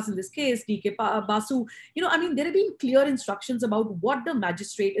we discuss in this case, D.K. Basu, there have been clear instructions about what the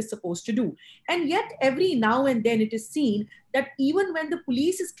magistrate is supposed to do. And yet, every now and then it is seen that even when the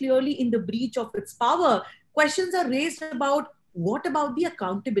police is clearly in the breach of its power, questions are raised about what about the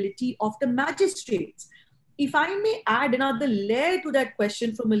accountability of the magistrates? If I may add another layer to that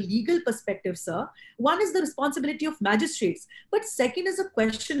question from a legal perspective, sir, one is the responsibility of magistrates, but second is a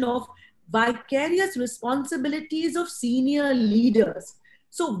question of vicarious responsibilities of senior leaders.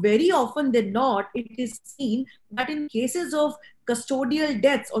 So very often than not, it is seen that in cases of custodial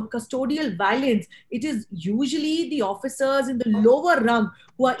deaths or custodial violence, it is usually the officers in the lower rung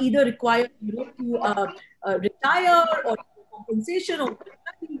who are either required to retire or compensation, or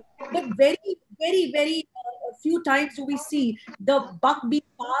but very few times do we see the buck being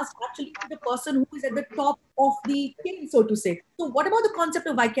passed actually to the person who is at the top of the chain, so to say. So what about the concept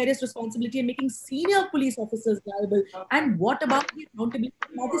of vicarious responsibility and making senior police officers liable? And what about the accountability of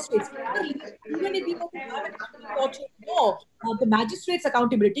magistrates? Even if we were to have an anti-torture law, the magistrates'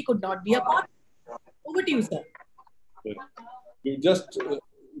 accountability could not be a part. Over to you, sir. You just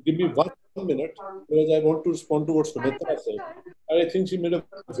give me 1 minute, because I want to respond to what Sunetra said. I think she made a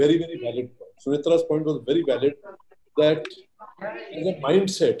very, very valid point. Sunetra's point was very valid, that as a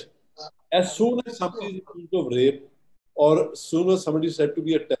mindset, as soon as somebody is accused of rape, or as soon as somebody is said to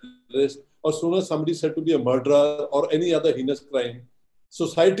be a terrorist, or as soon as somebody is said to be a murderer or any other heinous crime,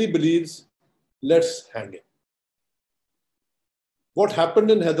 society believes, let's hang him. What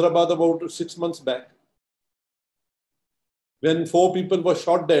happened in Hyderabad about 6 months back, when 4 people were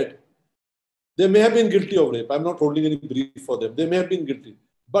shot dead, they may have been guilty of rape. I'm not holding any brief for them. They may have been guilty.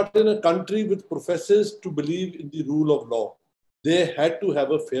 But in a country which professes to believe in the rule of law, they had to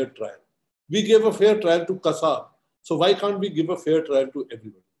have a fair trial. We gave a fair trial to Kasab. So why can't we give a fair trial to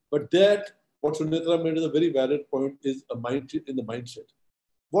everybody? But that, what Sunetra made is a very valid point, is in the mindset.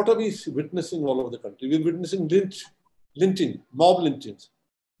 What are we witnessing all over the country? We're witnessing lynching, mob lynchings.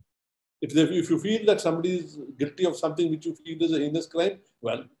 If you feel that somebody is guilty of something which you feel is a heinous crime,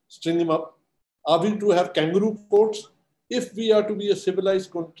 well, string him up. Are we to have kangaroo courts? If we are to be a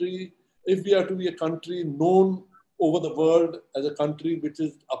civilized country, if we are to be a country known over the world as a country which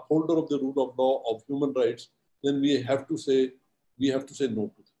is upholder of the rule of law, of human rights, then we have to say no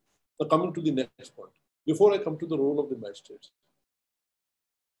to it. So coming to the next point, before I come to the role of the magistrates,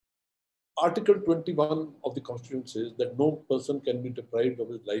 Article 21 of the Constitution says that no person can be deprived of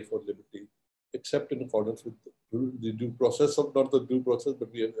his life or liberty except in accordance with the due process of, not the due process, but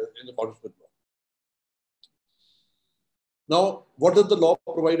in accordance with law. Now, what does the law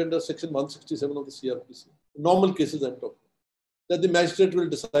provide under Section 167 of the CRPC? Normal cases I'm talking. That the magistrate will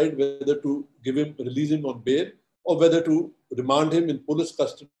decide whether to release him on bail, or whether to remand him in police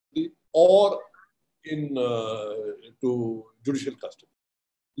custody or to judicial custody.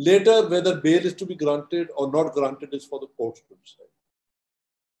 Later, whether bail is to be granted or not granted is for the courts to decide.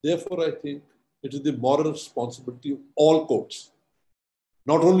 Therefore, I think it is the moral responsibility of all courts,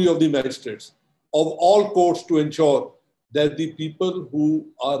 not only of the magistrates, of all courts, to ensure that the people who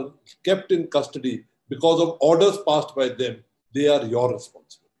are kept in custody because of orders passed by them, they are your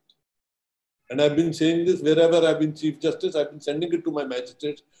responsibility. And I've been saying this wherever I've been Chief Justice, I've been sending it to my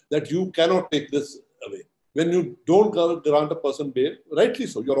magistrates that you cannot take this away. When you don't grant a person bail, rightly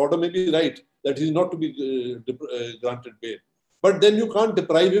so, your order may be right that he is not to be granted bail. But then you can't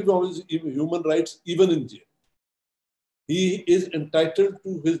deprive him of his human rights even in jail. He is entitled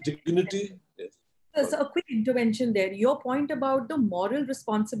to his dignity. Yes. So a quick intervention there. Your point about the moral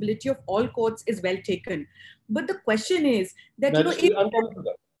responsibility of all courts is well taken. But the question is that, if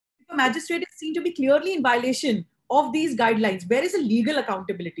a magistrate is seen to be clearly in violation of these guidelines, where is the legal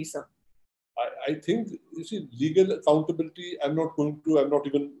accountability, sir? I think, you see, legal accountability, I'm not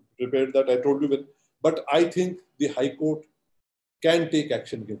even prepared that, I told you when, but I think the High Court can take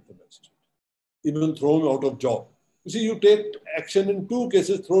action against the magistrate, even throw him out of job. You see, you take action in 2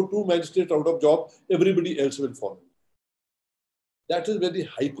 cases, throw 2 magistrates out of job, everybody else will follow. That is where the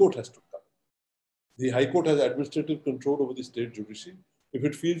High Court has to come. The High Court has administrative control over the state judiciary. If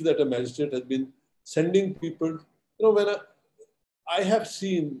it feels that a magistrate has been sending people, when I have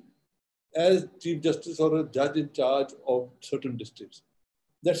seen, as Chief Justice or a judge in charge of certain districts,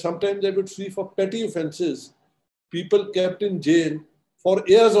 that sometimes I would see for petty offences, people kept in jail for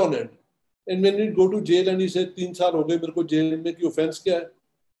years on end. And when you go to jail and he said, 3 saal ho gaye mere ko jail mein, ki offence kya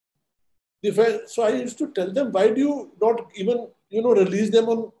hai? So I used to tell them, why do you not even, release them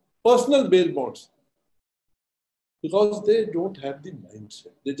on personal bail bonds? Because they don't have the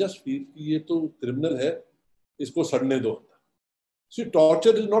mindset. They just feel कि ये तो criminal है, इसको सड़ने दो. See,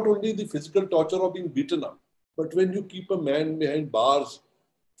 torture is not only the physical torture of being beaten up, but when you keep a man behind bars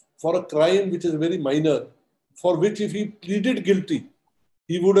for a crime which is very minor, for which if he pleaded guilty,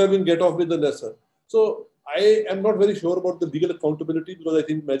 he would have been get off with the lesser. So I am not very sure about the legal accountability, because I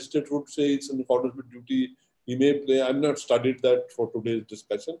think magistrate would say it's in accordance with duty. He may play. I'm not studied that for today's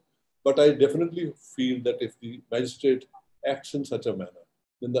discussion, but I definitely feel that if the magistrate acts in such a manner,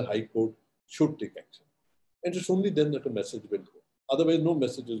 then the High Court should take action. And it's only then that a message will go. Otherwise, no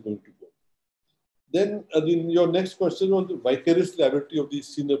message is going to go. Then your next question on the vicarious liability of the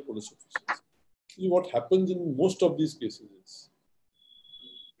senior police officers. See, what happens in most of these cases is,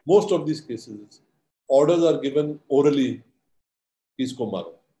 orders are given orally, isko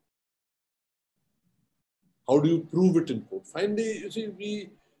maro. How do you prove it in court? Finally, you see,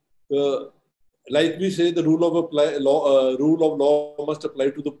 like we say, the rule of law must apply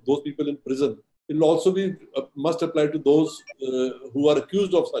to those people in prison. It will also must apply to those who are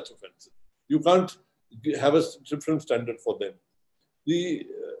accused of such offences. You can't have a different standard for them.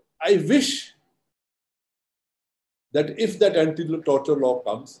 I wish that if that anti-torture law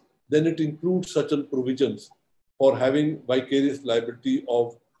comes, then it includes certain provisions for having vicarious liability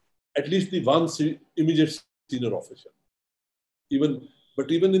of at least the one immediate senior officer. But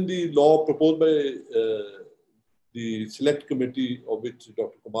even in the law proposed by the select committee, of which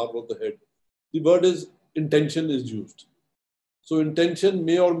Dr. Kumar was the head, the word is intention is used. So intention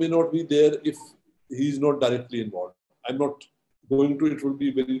may or may not be there if he is not directly involved. I'm not going to, it will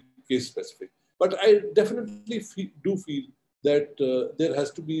be very case specific. But I definitely do feel that there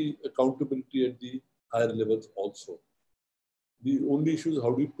has to be accountability at the higher levels also. The only issue is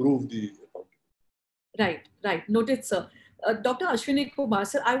how do you prove the accountability. Right. Noted, sir. Dr. Ashwani Kumar,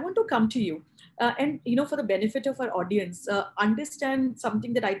 sir, I want to come to you and, for the benefit of our audience, understand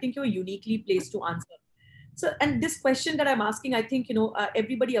something that I think you're uniquely placed to answer. So, and this question that I'm asking, I think,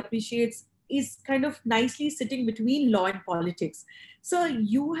 everybody appreciates, is kind of nicely sitting between law and politics. So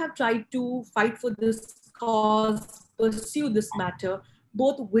you have tried to fight for this cause, pursue this matter,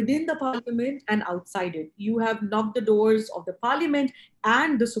 both within the parliament and outside it. You have knocked the doors of the parliament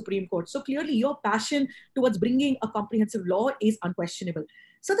and the Supreme Court. So clearly your passion towards bringing a comprehensive law is unquestionable.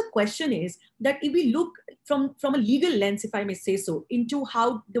 So the question is that if we look from a legal lens, if I may say so, into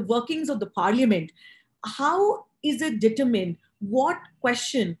how the workings of the parliament, how is it determined what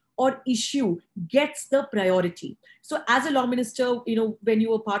question or issue gets the priority? So as a law minister, when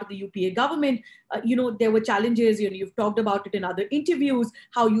you were part of the UPA government, there were challenges, you've talked about it in other interviews,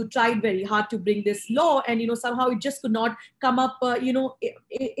 how you tried very hard to bring this law and, somehow it just could not come up,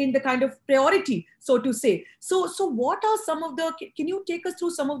 in the kind of priority, so to say. So what are some of the, can you take us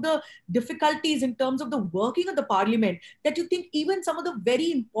through some of the difficulties in terms of the working of the parliament that you think even some of the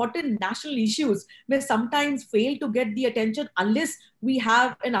very important national issues may sometimes fail to get the attention unless we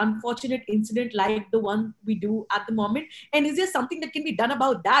have an unfortunate incident like the one we do at the moment? And is there something that can be done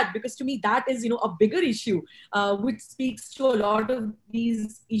about that? Because to me, that is, a bigger issue, which speaks to a lot of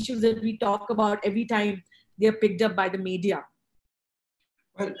these issues that we talk about every time they're picked up by the media.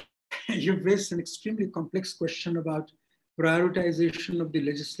 Well, you've raised an extremely complex question about prioritization of the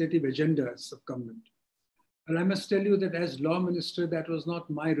legislative agendas of government. And I must tell you that as law minister, that was not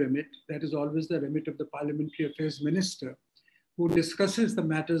my remit. That is always the remit of the parliamentary affairs minister, who discusses the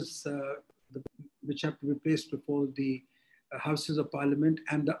matters which have to be placed before the houses of parliament,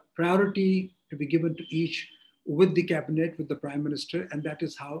 and the priority to be given to each with the cabinet, with the prime minister, and that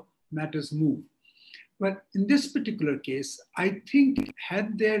is how matters move. But in this particular case, I think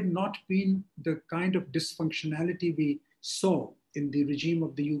had there not been the kind of dysfunctionality we saw in the regime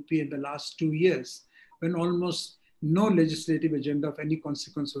of the UP in the last 2 years, when almost no legislative agenda of any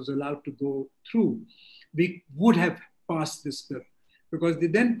consequence was allowed to go through, we would have passed this bill, because the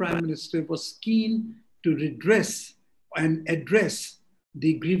then Prime Minister was keen to redress and address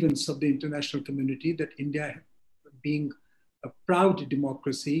the grievance of the international community that India, being a proud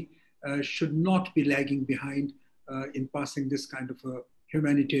democracy, should not be lagging behind in passing this kind of a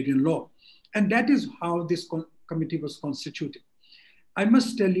humanitarian law. And that is how this committee was constituted. I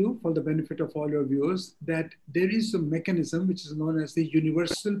must tell you, for the benefit of all your viewers, that there is a mechanism which is known as the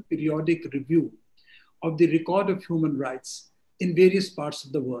Universal Periodic Review of the record of human rights in various parts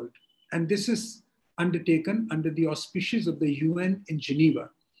of the world. And this is undertaken under the auspices of the UN in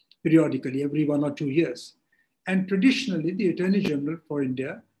Geneva, periodically, every 1 or 2 years. And traditionally, the Attorney General for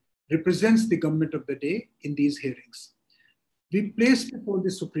India represents the government of the day in these hearings. We placed before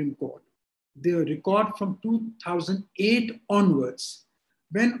the Supreme Court the record from 2008 onwards,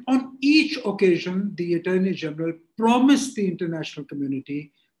 when on each occasion, the Attorney General promised the international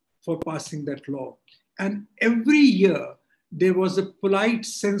community for passing that law. And every year, there was a polite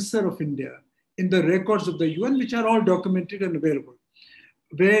censure of India in the records of the UN, which are all documented and available,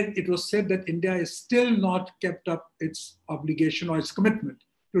 where it was said that India has still not kept up its obligation or its commitment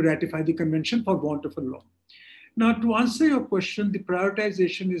to ratify the convention for want of a law. Now, to answer your question, the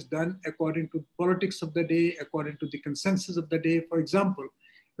prioritization is done according to politics of the day, according to the consensus of the day. For example,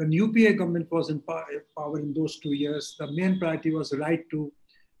 when UPA government was in power in those 2 years, the main priority was the Right to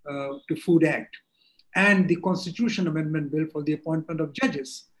Food Act and the Constitution Amendment Bill for the appointment of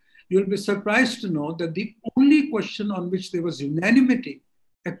judges. You'll be surprised to know that the only question on which there was unanimity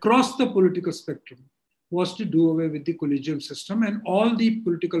across the political spectrum was to do away with the collegium system, and all the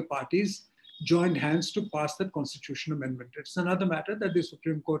political parties joined hands to pass that constitution amendment. It's another matter that the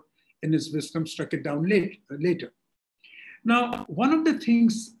Supreme Court, in its wisdom, struck it down later. Now, one of the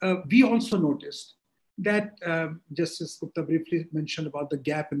things we also noticed that Justice Gupta briefly mentioned about the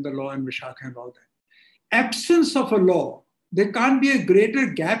gap in the law and Vishakha and all that. Absence of a law, there can't be a greater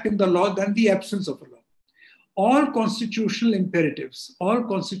gap in the law than the absence of a law. All constitutional imperatives, all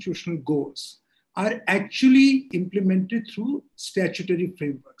constitutional goals are actually implemented through statutory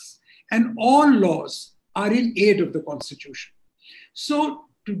frameworks. And all laws are in aid of the Constitution. So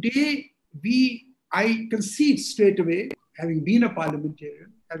today, I concede straight away, having been a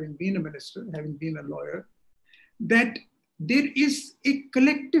parliamentarian, having been a minister, having been a lawyer, that there is a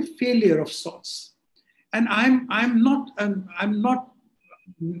collective failure of sorts. And I'm not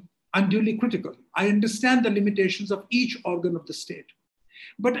unduly critical. I understand the limitations of each organ of the state.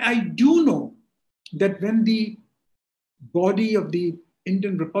 But I do know that when the body of the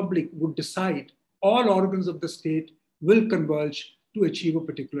Indian Republic would decide, all organs of the state will converge to achieve a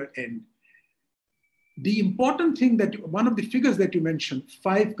particular end. The important thing that one of the figures that you mentioned,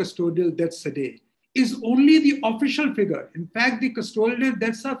 5 custodial deaths a day, is only the official figure. In fact, the custodial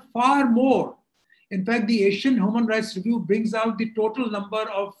deaths are far more. In fact, the Asian Human Rights Review brings out the total number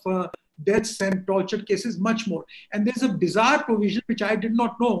of deaths and torture cases much more. And there's a bizarre provision which I did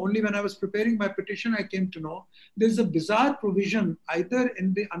not know. Only when I was preparing my petition, I came to know. There's a bizarre provision either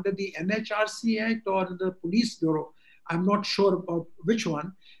in the under the NHRC Act or the Police Bureau, I'm not sure about which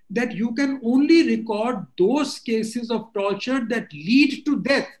one, that you can only record those cases of torture that lead to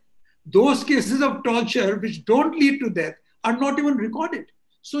death. Those cases of torture which don't lead to death are not even recorded.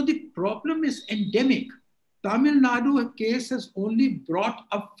 So the problem is endemic. Tamil Nadu case has only brought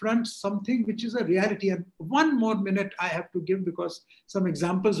up front something which is a reality. And one more minute I have to give because some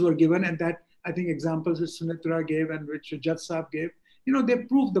examples were given, and that I think examples which Sunetra gave and which Judge Saab gave, they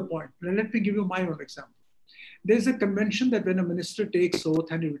prove the point. Now, let me give you my own example. There's a convention that when a minister takes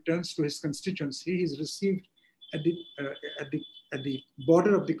oath and he returns to his constituency, he's received at the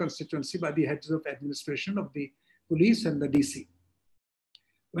border of the constituency by the heads of administration of the police and the DC.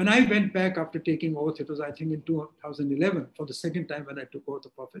 When I went back after taking oath, it was I think in 2011, for the second time when I took oath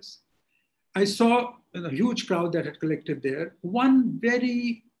of office, I saw a huge crowd that had collected there, one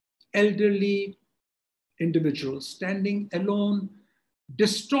very elderly individual standing alone,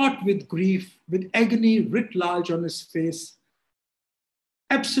 distraught with grief, with agony writ large on his face,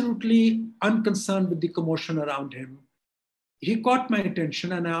 absolutely unconcerned with the commotion around him. He caught my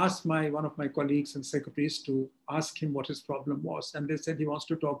attention and I asked one of my colleagues and secretaries to ask him what his problem was. And they said, he wants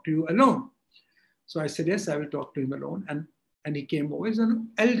to talk to you alone. So I said, yes, I will talk to him alone. And he came over. He's an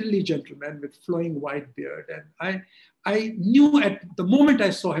elderly gentleman with flowing white beard. And I knew at the moment I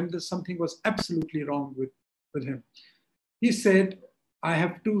saw him that something was absolutely wrong with him. He said, I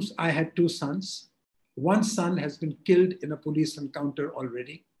had two sons. One son has been killed in a police encounter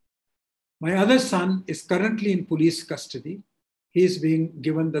already. My other son is currently in police custody. He is being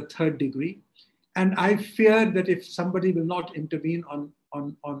given the 3rd degree. And I fear that if somebody will not intervene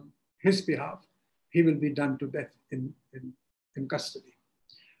on his behalf, he will be done to death in custody.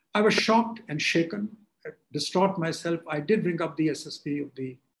 I was shocked and shaken, distraught myself. I did ring up the SSP of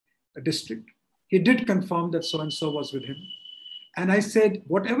the district. He did confirm that so-and-so was with him. And I said,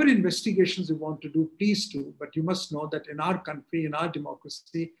 whatever investigations you want to do, please do. But you must know that in our country, in our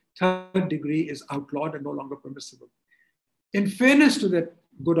democracy, 3rd degree is outlawed and no longer permissible. In fairness to that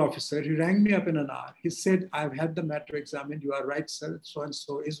good officer, he rang me up in an hour. He said, I've had the matter examined. You are right, sir.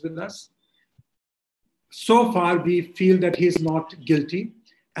 So-and-so is with us. So far, we feel that he is not guilty.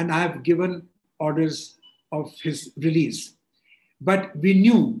 And I have given orders of his release. But we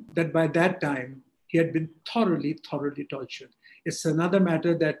knew that by that time, he had been thoroughly, thoroughly tortured. It's another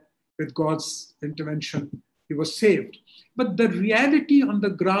matter that with God's intervention, he was saved. But the reality on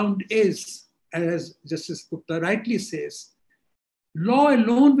the ground is, as Justice Gupta rightly says, law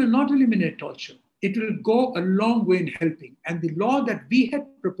alone will not eliminate torture. It will go a long way in helping. And the law that we had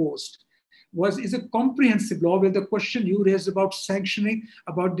proposed is a comprehensive law where the question you raised about sanctioning,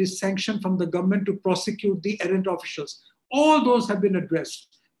 about this sanction from the government to prosecute the errant officials, all those have been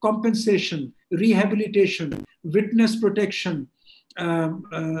addressed. Compensation, rehabilitation, witness protection,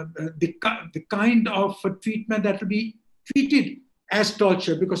 the kind of treatment that will be treated as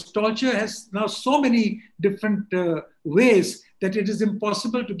torture, because torture has now so many different ways that it is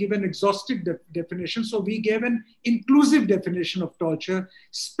impossible to give an exhaustive definition. So we gave an inclusive definition of torture,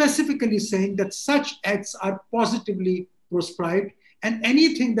 specifically saying that such acts are positively proscribed and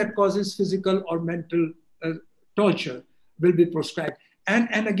anything that causes physical or mental torture will be proscribed.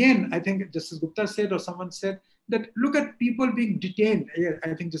 And again, I think Justice Gupta said, or someone said, that look at people being detained.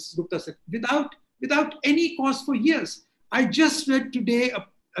 I think Justice Gupta said, without any cause for years. I just read today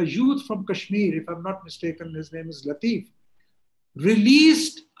a youth from Kashmir, if I'm not mistaken, his name is Latif,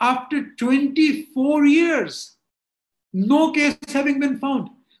 released after 24 years, no case having been found.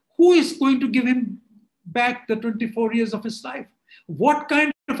 Who is going to give him back the 24 years of his life? What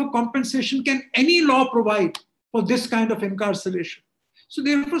kind of a compensation can any law provide for this kind of incarceration? So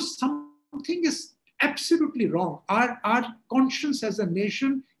therefore, something is absolutely wrong. Our conscience as a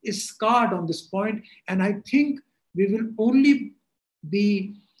nation is scarred on this point, and I think we will only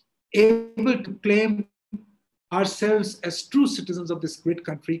be able to claim ourselves as true citizens of this great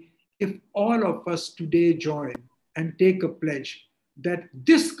country if all of us today join and take a pledge that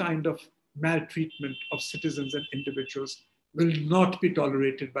this kind of maltreatment of citizens and individuals will not be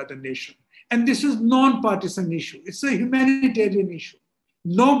tolerated by the nation. And this is non-partisan issue. It's a humanitarian issue.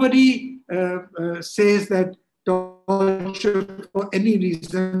 Nobody says that torture for any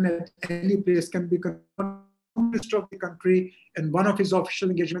reason at any place can be confirmed. The Minister of the country and one of his official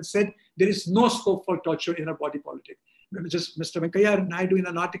engagements said there is no scope for torture in a body politic. Just Mr. Venkaiah Naidu in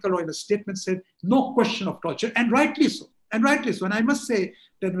an article or in a statement said no question of torture, and rightly so. And rightly so. And I must say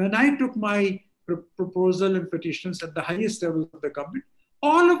that when I took my proposal and petitions at the highest levels of the government.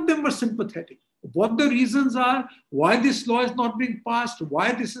 All of them were sympathetic. What the reasons are, why this law is not being passed,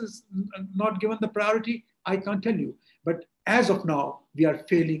 why this is not given the priority, I can't tell you. But as of now, we are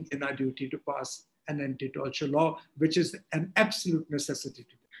failing in our duty to pass an anti-torture law, which is an absolute necessity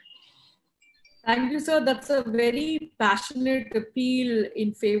today. Thank you, sir. That's a very passionate appeal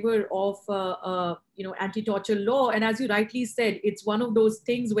in favor of anti-torture law. And as you rightly said, it's one of those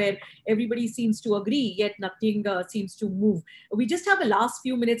things where everybody seems to agree, yet nothing seems to move. We just have the last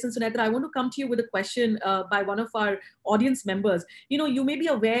few minutes, and Sunetra, I want to come to you with a question by one of our audience members. You may be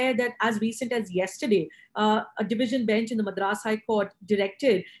aware that as recent as yesterday, a division bench in the Madras High Court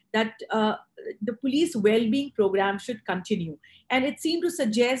directed that the police well-being program should continue. And it seemed to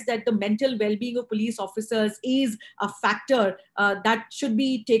suggest that the mental well-being of police officers is a factor that should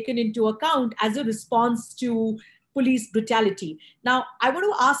be taken into account as a response to police brutality. Now, I want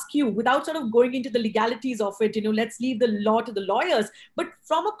to ask you, without sort of going into the legalities of it, let's leave the law to the lawyers, but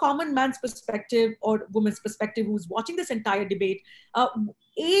from a common man's perspective or woman's perspective who's watching this entire debate,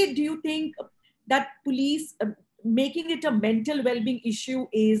 do you think that police making it a mental well-being issue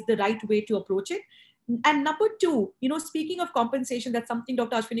is the right way to approach it? And number two, speaking of compensation, that's something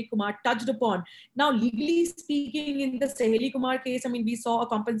Dr. Ashwani Kumar touched upon. Now, legally speaking, in the Saheli Kumar case, we saw a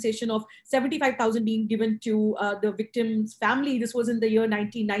compensation of 75,000 being given to the victim's family. This was in the year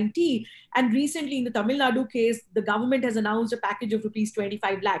 1990. And recently, in the Tamil Nadu case, the government has announced a package of rupees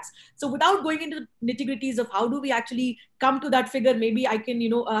 25 lakhs. So without going into the nitty-gritties of how do we actually come to that figure, maybe I can,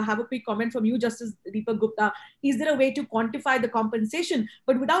 have a quick comment from you, Justice Deepak Gupta. Is there a way to quantify the compensation?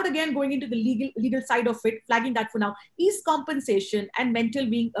 But without, again, going into the legal side of it, flagging that for now, is compensation and mental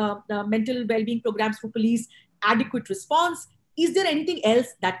well-being programs for police adequate response? Is there anything else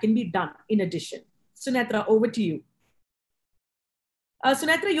that can be done in addition? Sunetra, over to you.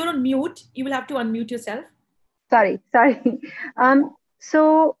 Sunetra, you're on mute. You will have to unmute yourself. Sorry.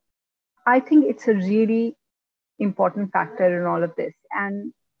 So I think it's a really important factor in all of this.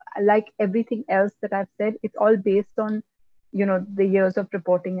 And like everything else that I've said, it's all based on, the years of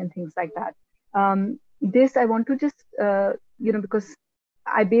reporting and things like that. This I want to just, because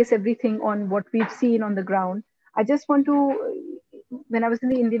I base everything on what we've seen on the ground. I just want to, when I was in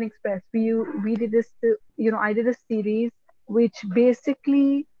the Indian Express, we did this, I did a series which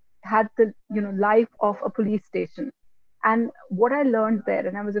basically had the, life of a police station. And what I learned there,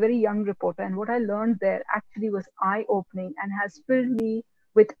 and I was a very young reporter, and what I learned there actually was eye-opening and has filled me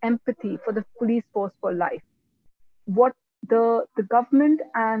with empathy for the police force for life. What the government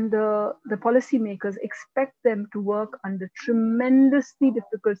and the policymakers expect them to work under tremendously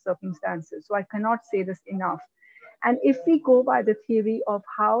difficult circumstances. So I cannot say this enough. And if we go by the theory of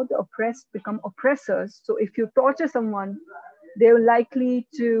how the oppressed become oppressors, so if you torture someone, they're likely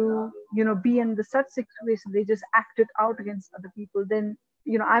to, be in such situation, they just act it out against other people, then,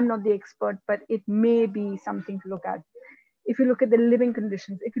 I'm not the expert, but it may be something to look at. If you look at the living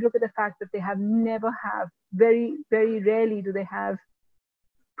conditions, if you look at the fact that they never have, very, very rarely do they have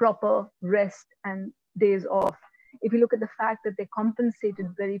proper rest and days off. If you look at the fact that they're compensated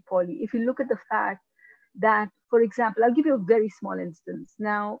very poorly, if you look at the fact that, for example, I'll give you a very small instance.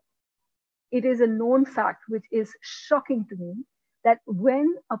 Now, it is a known fact, which is shocking to me, that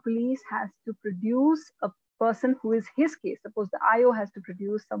when a police has to produce a person who is his case, suppose the IO has to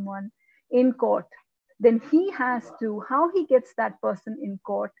produce someone in court, then he has to, how he gets that person in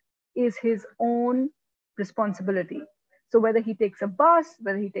court is his own responsibility. So whether he takes a bus,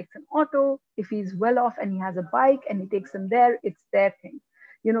 whether he takes an auto, if he's well off and he has a bike and he takes them there, it's their thing.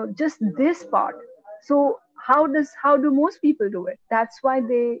 Just this part. So how do most people do it? That's why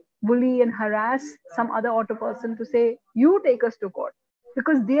they bully and harass some other auto person to say, you take us to court,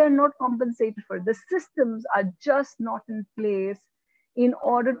 because they are not compensated for it. The systems are just not in place in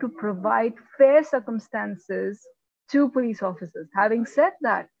order to provide fair circumstances to police officers. Having said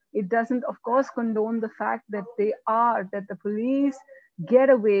that, it doesn't, of course, condone the fact that the police get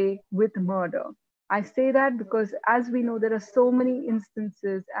away with murder. I say that because, as we know, there are so many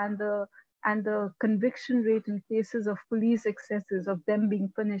instances, and the conviction rate in cases of police excesses, of them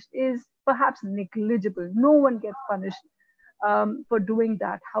being punished, is perhaps negligible. No one gets punished for doing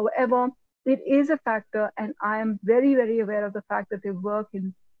that. However, it is a factor, and I am very, very aware of the fact that they work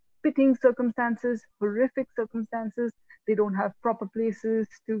in pitting circumstances, horrific circumstances. They don't have proper places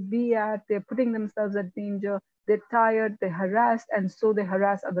to be at. They're putting themselves at danger. They're tired, they're harassed, and so they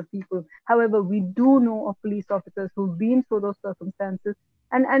harass other people. However, we do know of police officers who've been through those circumstances.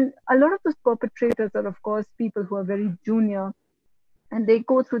 And a lot of those perpetrators are, of course, people who are very junior, and they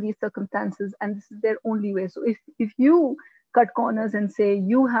go through these circumstances, and this is their only way. So if you cut corners and say,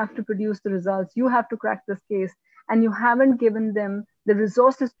 you have to produce the results, you have to crack this case, and you haven't given them the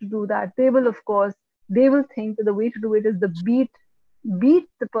resources to do that, they will, of course, they will think that the way to do it is the beat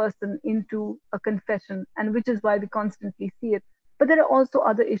the person into a confession, and which is why we constantly see it. But there are also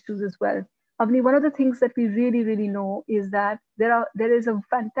other issues as well. Avni, one of the things that we really, really know is that there is a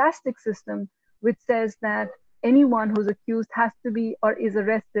fantastic system which says that anyone who's accused has to be or is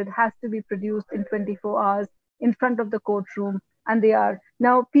arrested has to be produced in 24 hours in front of the courtroom, and they are.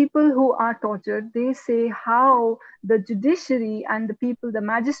 Now, people who are tortured, they say how the judiciary and the people, the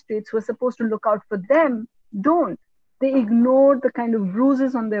magistrates who are supposed to look out for them, don't. They ignore the kind of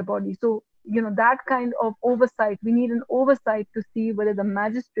bruises on their body. So, that kind of oversight, we need an oversight to see whether the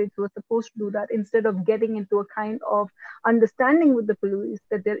magistrates who are supposed to do that, instead of getting into a kind of understanding with the police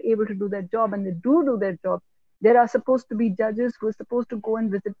that they're able to do their job, and they do their job. There are supposed to be judges who are supposed to go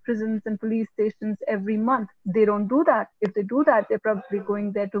and visit prisons and police stations every month. They don't do that. If they do that, they're probably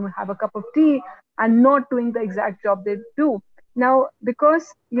going there to have a cup of tea and not doing the exact job they do. Now,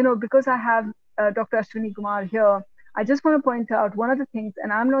 because I have Dr. Ashwani Kumar here, I just want to point out one of the things,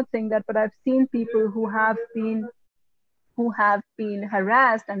 and I'm not saying that, but I've seen people who have been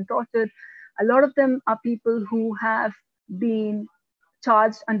harassed and tortured. A lot of them are people who have been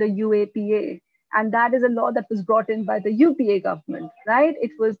charged under UAPA. And that is a law that was brought in by the UPA government, right?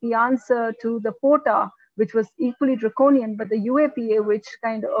 It was the answer to the POTA, which was equally draconian, but the UAPA, which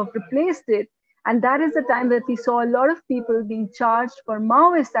kind of replaced it. And that is the time that we saw a lot of people being charged for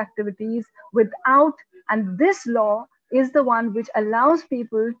Maoist activities without, and this law is the one which allows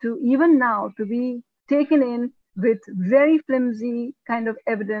people to, even now, to be taken in with very flimsy kind of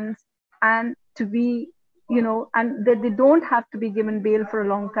evidence, and to be, and that they don't have to be given bail for a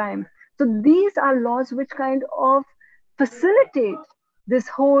long time. So these are laws which kind of facilitate this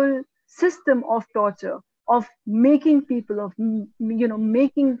whole system of torture, of making people, of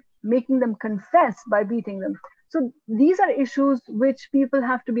making them confess by beating them. So these are issues which people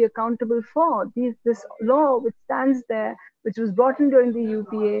have to be accountable for. This law which stands there, which was brought in during the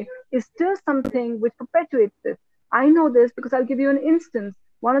UPA, is still something which perpetuates this. I know this because I'll give you an instance.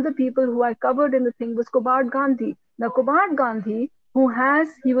 One of the people who I covered in the thing was Kobad Gandhi. Now, Kobad Gandhi,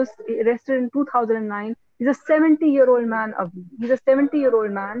 he was arrested in 2009. He's a 70-year-old man. He's a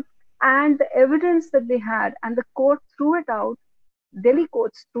 70-year-old man. And the evidence that they had, and the court threw it out, Delhi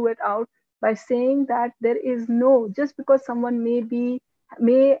courts threw it out by saying that there is no, just because someone may be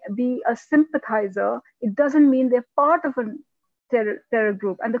a sympathizer, it doesn't mean they're part of a terror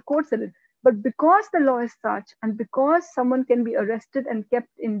group. And the court said it. But because the law is such, and because someone can be arrested and kept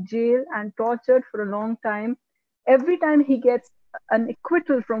in jail and tortured for a long time, every time he gets an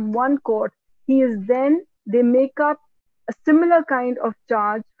acquittal from one court, they make up a similar kind of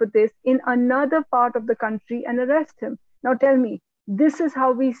charge for this in another part of the country and arrest him. Now tell me, this is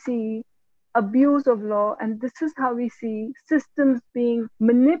how we see abuse of law, and this is how we see systems being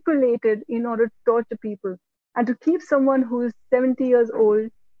manipulated in order to torture people. And to keep someone who is 70 years old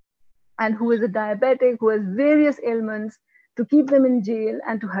and who is a diabetic, who has various ailments, to keep them in jail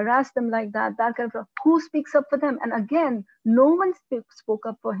and to harass them like that kind of, who speaks up for them? And again, no one spoke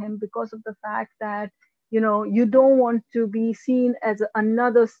up for him because of the fact that, you don't want to be seen as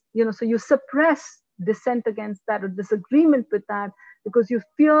another, so you suppress dissent against that or disagreement with that, because you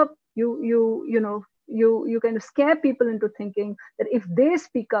fear, you kind of scare people into thinking that if they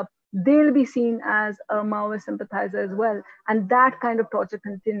speak up, they'll be seen as a Maoist sympathizer as well. And that kind of torture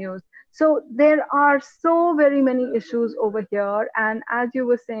continues. So there are so very many issues over here. And as you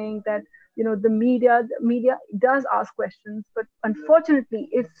were saying that, the media does ask questions, but unfortunately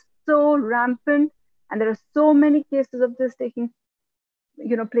it's so rampant, and there are so many cases of this taking,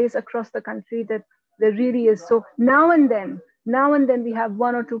 place across the country, that there really is. So now and then we have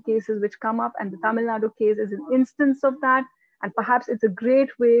one or two cases which come up, and the Tamil Nadu case is an instance of that. And perhaps it's a great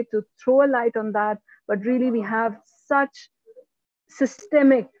way to throw a light on that. But really, we have such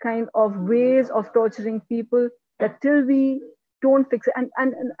systemic kind of ways of torturing people that till we don't fix it.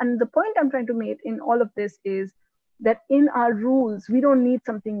 And the point I'm trying to make in all of this is that in our rules, we don't need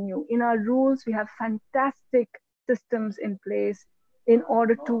something new. In our rules, we have fantastic systems in place in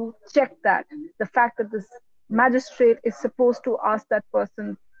order to check that. The fact that this magistrate is supposed to ask that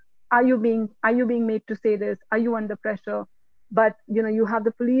person, are you being made to say this? Are you under pressure? But you have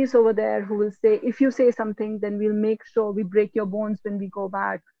the police over there who will say, if you say something, then we'll make sure we break your bones when we go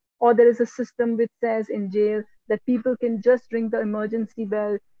back. Or there is a system which says in jail that people can just ring the emergency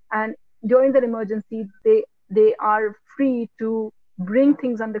bell, and during that emergency, they are free to bring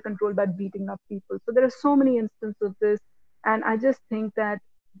things under control by beating up people. So there are so many instances of this. And I just think that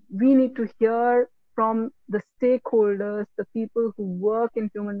we need to hear from the stakeholders, the people who work in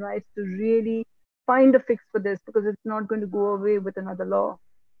human rights, to really find a fix for this, because it's not going to go away with another law.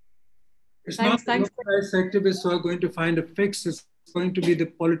 It's Thanks, not the thanks. human rights activists who are going to find a fix. It's going to be the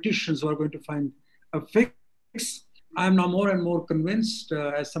politicians who are going to find a fix. I'm now more and more convinced,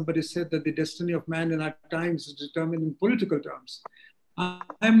 as somebody said, that the destiny of man in our times is determined in political terms.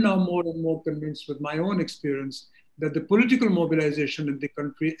 I'm now more and more convinced with my own experience that the political mobilization in the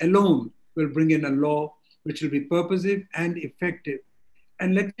country alone will bring in a law which will be purposive and effective.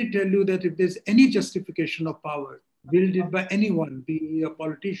 And let me tell you that if there's any justification of power wielded by anyone, be he a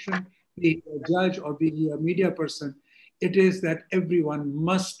politician, be he a judge, or be he a media person, it is that everyone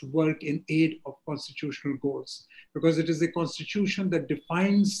must work in aid of constitutional goals, because it is the constitution that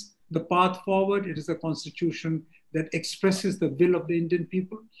defines the path forward. It is a constitution that expresses the will of the Indian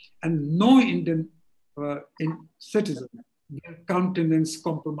people, and no Indian citizen will countenance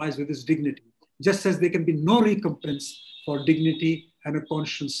compromise with his dignity. Just as there can be no recompense for dignity and a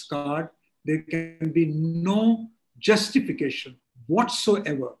conscience card, there can be no justification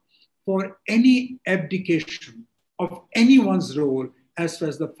whatsoever for any abdication of anyone's role as far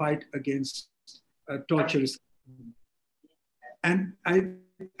as the fight against torture is concerned. And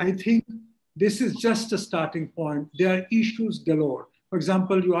I think this is just a starting point. There are issues galore. For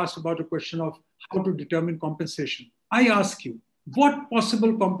example, you asked about a question of how to determine compensation. I ask you, what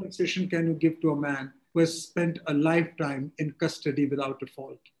possible compensation can you give to a man who has spent a lifetime in custody without a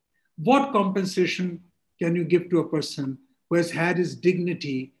fault? What compensation can you give to a person who has had his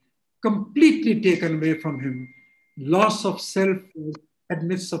dignity completely taken away from him, loss of self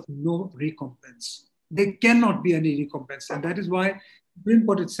admits of no recompense? There cannot be any recompense. And that is why Supreme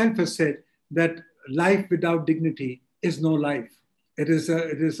Court itself has said that life without dignity is no life. It is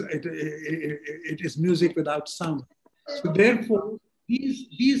music without sound. So therefore,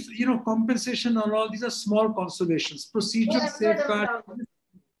 these compensation and all these are small consolations, procedural safeguards.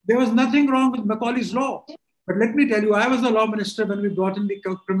 There was nothing wrong with Macaulay's law. But let me tell you, I was the law minister when we brought in the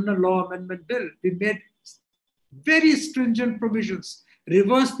Criminal Law Amendment Bill. We made very stringent provisions,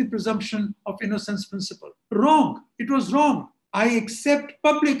 reversed the presumption of innocence principle. Wrong. It was wrong. I accept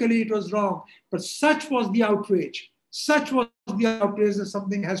publicly it was wrong. But such was the outrage. Such was the outrage that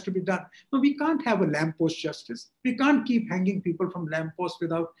something has to be done. No, we can't have a lamppost justice. We can't keep hanging people from lampposts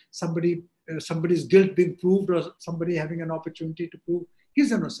without somebody's guilt being proved or somebody having an opportunity to prove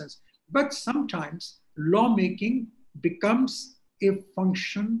his innocence. But sometimes lawmaking becomes a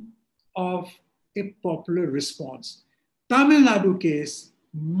function of a popular response. Tamil Nadu case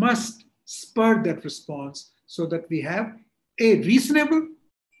must spur that response so that we have a reasonable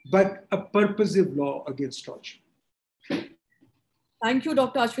but a purposive law against torture. Thank you,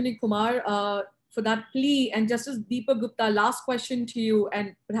 Dr. Ashwani Kumar, for that plea. And Justice Deepak Gupta, last question to you,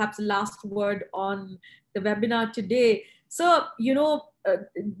 and perhaps last word on the webinar today. Sir,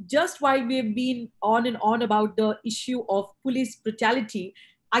 just while we've been on and on about the issue of police brutality,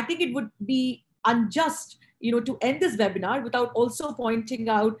 I think it would be unjust, to end this webinar without also pointing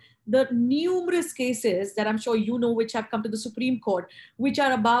out the numerous cases that I'm sure which have come to the Supreme Court, which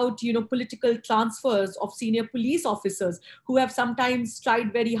are about, political transfers of senior police officers who have sometimes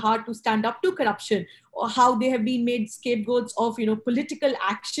tried very hard to stand up to corruption, or how they have been made scapegoats of, political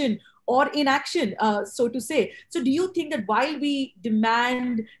action or inaction, so to say. So do you think that while we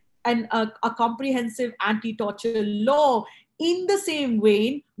demand a comprehensive anti-torture law, in the same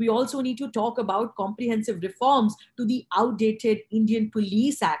vein, we also need to talk about comprehensive reforms to the outdated Indian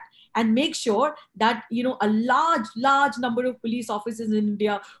Police Act and make sure that, a large number of police officers in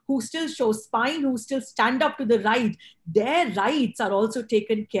India who still show spine, who still stand up to the right, their rights are also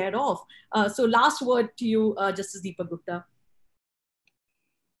taken care of. So last word to you, Justice Deepak Gupta.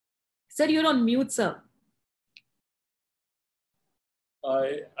 Sir, you're on mute, sir.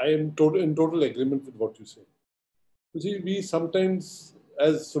 I am in total agreement with what you say. You see, we sometimes,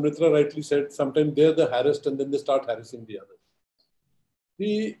 as Sunetra rightly said, sometimes they're the harassed and then they start harassing the others.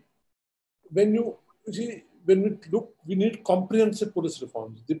 When we look, we need comprehensive police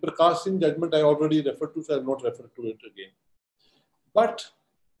reforms. The Prakash Singh judgment I already referred to, so I will not refer to it again. But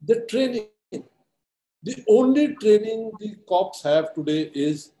the training, the only training the cops have today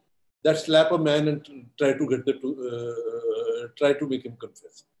is that slap a man and try to make him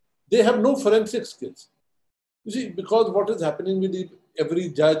confess. They have no forensic skills. You see, because what is happening with every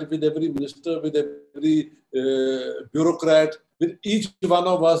judge, with every minister, with every bureaucrat, with each one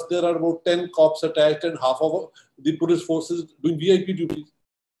of us, there are about 10 cops attached and half of the police forces doing VIP duties.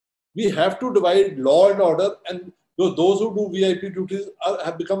 We have to divide law and order, and those who do VIP duties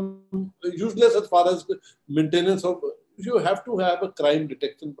have become useless as far as maintenance of. You have to have a crime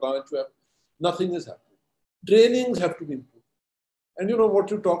detection branch. Nothing is happening. Trainings have to be improved. And you know what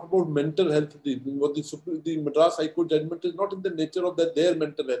you talk about mental health, the Madras High Court judgment is not in the nature of their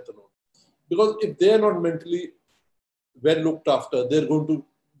mental health alone. Because if they are not mentally well looked after, they're going to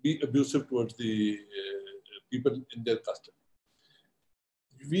be abusive towards the people in their custody.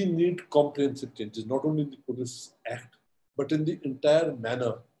 We need comprehensive changes, not only in the Police Act, but in the entire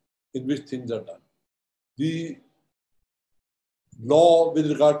manner in which things are done. The law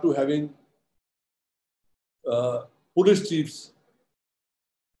with regard to having police chiefs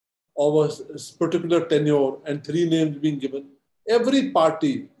of a particular tenure and 3 names being given. Every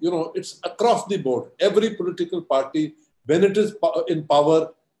party, you know, it's across the board. Every political party, when it is in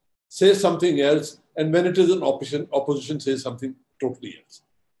power, says something else, and when it is in opposition says something totally else.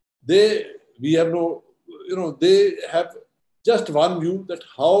 They have just one view that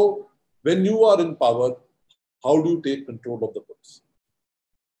how, when you are in power, how do you take control of the police?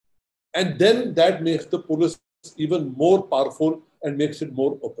 And then that makes the police even more powerful and makes it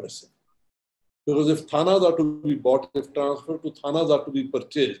more oppressive. Because if thanas are to be bought, if transfer to thanas are to be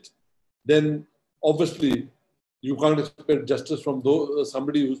purchased, then obviously you can't expect justice from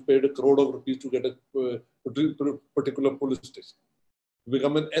somebody who's paid 1 crore of rupees to get a particular police station. To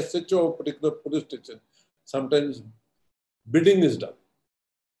become an SHO of a particular police station, sometimes bidding is done.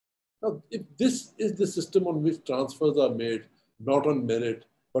 Now, if this is the system on which transfers are made, not on merit,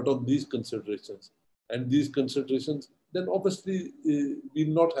 but on these considerations, and these considerations, then obviously we will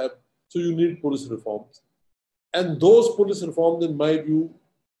not have. So you need police reforms. And those police reforms, in my view,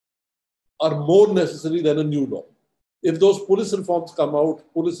 are more necessary than a new law. If those police reforms come out,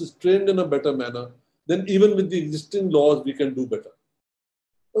 police is trained in a better manner, then even with the existing laws, we can do better.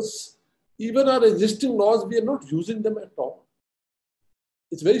 Because even our existing laws, we are not using them at all.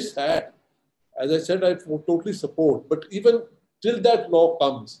 It's very sad. As I said, I totally support. But even till that law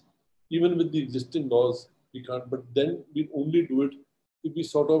comes, even with the existing laws, we can't. But then we only do it if we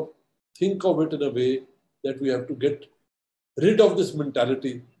sort of think of it in a way that we have to get rid of this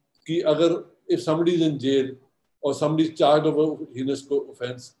mentality that if somebody is in jail or somebody is charged of a heinous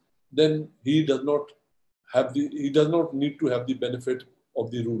offense, then he does not need to have the benefit of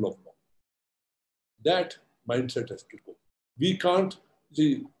the rule of law. That mindset has to go. We can't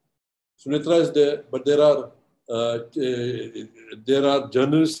see. Sunetra is there, but there are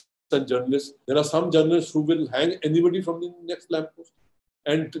journalists and journalists. There are some journalists who will hang anybody from the next lamppost,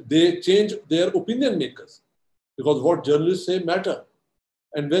 and they change their opinion makers because what journalists say matter.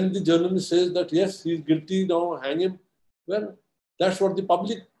 And when the journalist says that yes, he's guilty now, hang him, well, that's what the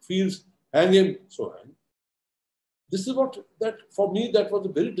public feels. Hang him, so hang. This is for me, that was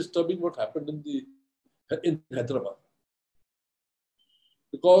very disturbing what happened in Hyderabad.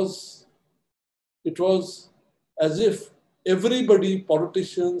 Because it was as if everybody,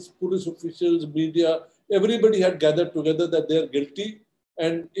 politicians, police officials, media, everybody had gathered together that they are guilty,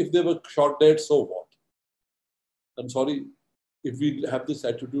 and if they were shot dead, so what? I'm sorry, if we have this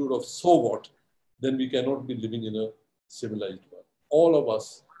attitude of so what, then we cannot be living in a civilized world. All of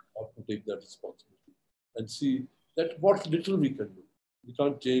us have to take that responsibility and see that what little we can do. We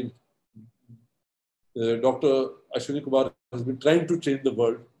can't change. Dr. Ashwani Kumar has been trying to change the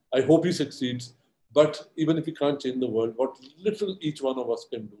world. I hope he succeeds. But even if we can't change the world, what little each one of us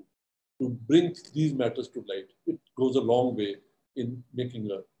can do to bring these matters to light, it goes a long way in making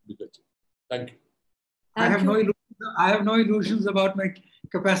a bigger change. Thank you. I have no illusions about my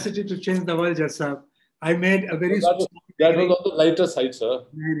capacity to change the world, Judge Sahab. I made a very... That was on the lighter side, sir.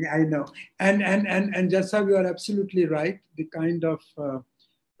 I know. And Judge Sahab, you are absolutely right. The kind of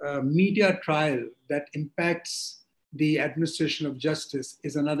media trial that impacts the administration of justice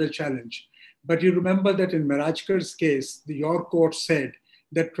is another challenge. But you remember that in Marajkar's case, your court said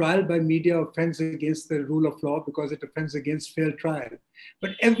that trial by media offends against the rule of law because it offends against fair trial.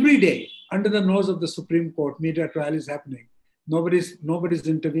 But every day, under the nose of the Supreme Court, media trial is happening. Nobody's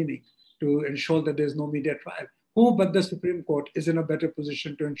intervening to ensure that there's no media trial. Who but the Supreme Court is in a better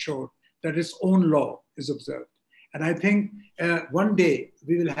position to ensure that its own law is observed? And I think one day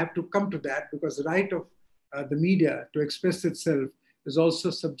we will have to come to that, because the right of the media to express itself is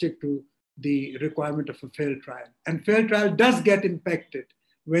also subject to the requirement of a fair trial. And fair trial does get impacted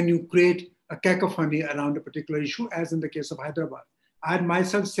when you create a cacophony around a particular issue, as in the case of Hyderabad. I had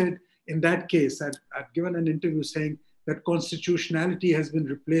myself said in that case, I'd given an interview saying that constitutionality has been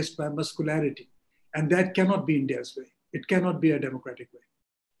replaced by muscularity. And that cannot be India's way. It cannot be a democratic way.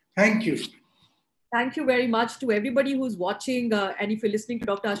 Thank you. Thank you very much to everybody who's watching. And if you're listening to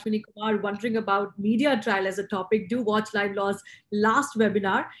Dr. Ashwani Kumar, wondering about media trial as a topic, do watch LiveLaw's last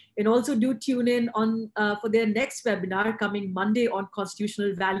webinar, and also do tune in on for their next webinar coming Monday on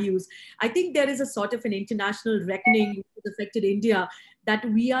constitutional values. I think there is a sort of an international reckoning which has affected India, that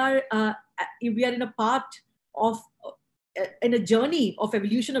we are in a part of in a journey of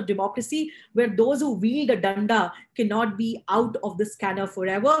evolution of democracy where those who wield a danda cannot be out of the scanner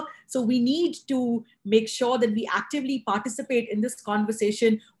forever. So we need to make sure that we actively participate in this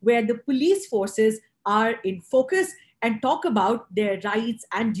conversation where the police forces are in focus and talk about their rights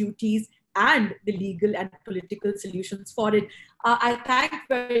and duties and the legal and political solutions for it. I thank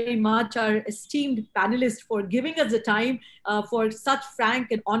very much our esteemed panelists for giving us the time for such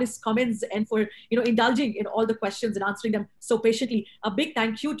frank and honest comments, and for indulging in all the questions and answering them so patiently. A big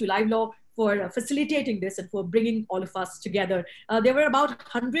thank you to LiveLaw for facilitating this and for bringing all of us together. There were about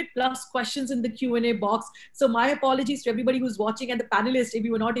 100 plus questions in the Q&A box. So my apologies to everybody who's watching and the panelists if we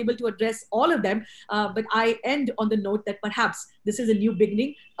were not able to address all of them. But I end on the note that perhaps this is a new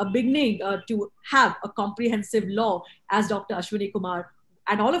beginning, to have a comprehensive law as Dr. Ashwani Kumar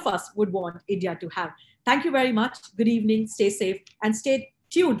and all of us would want India to have. Thank you very much. Good evening. Stay safe and stay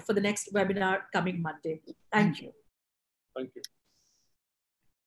tuned for the next webinar coming Monday. Thank you. Thank you.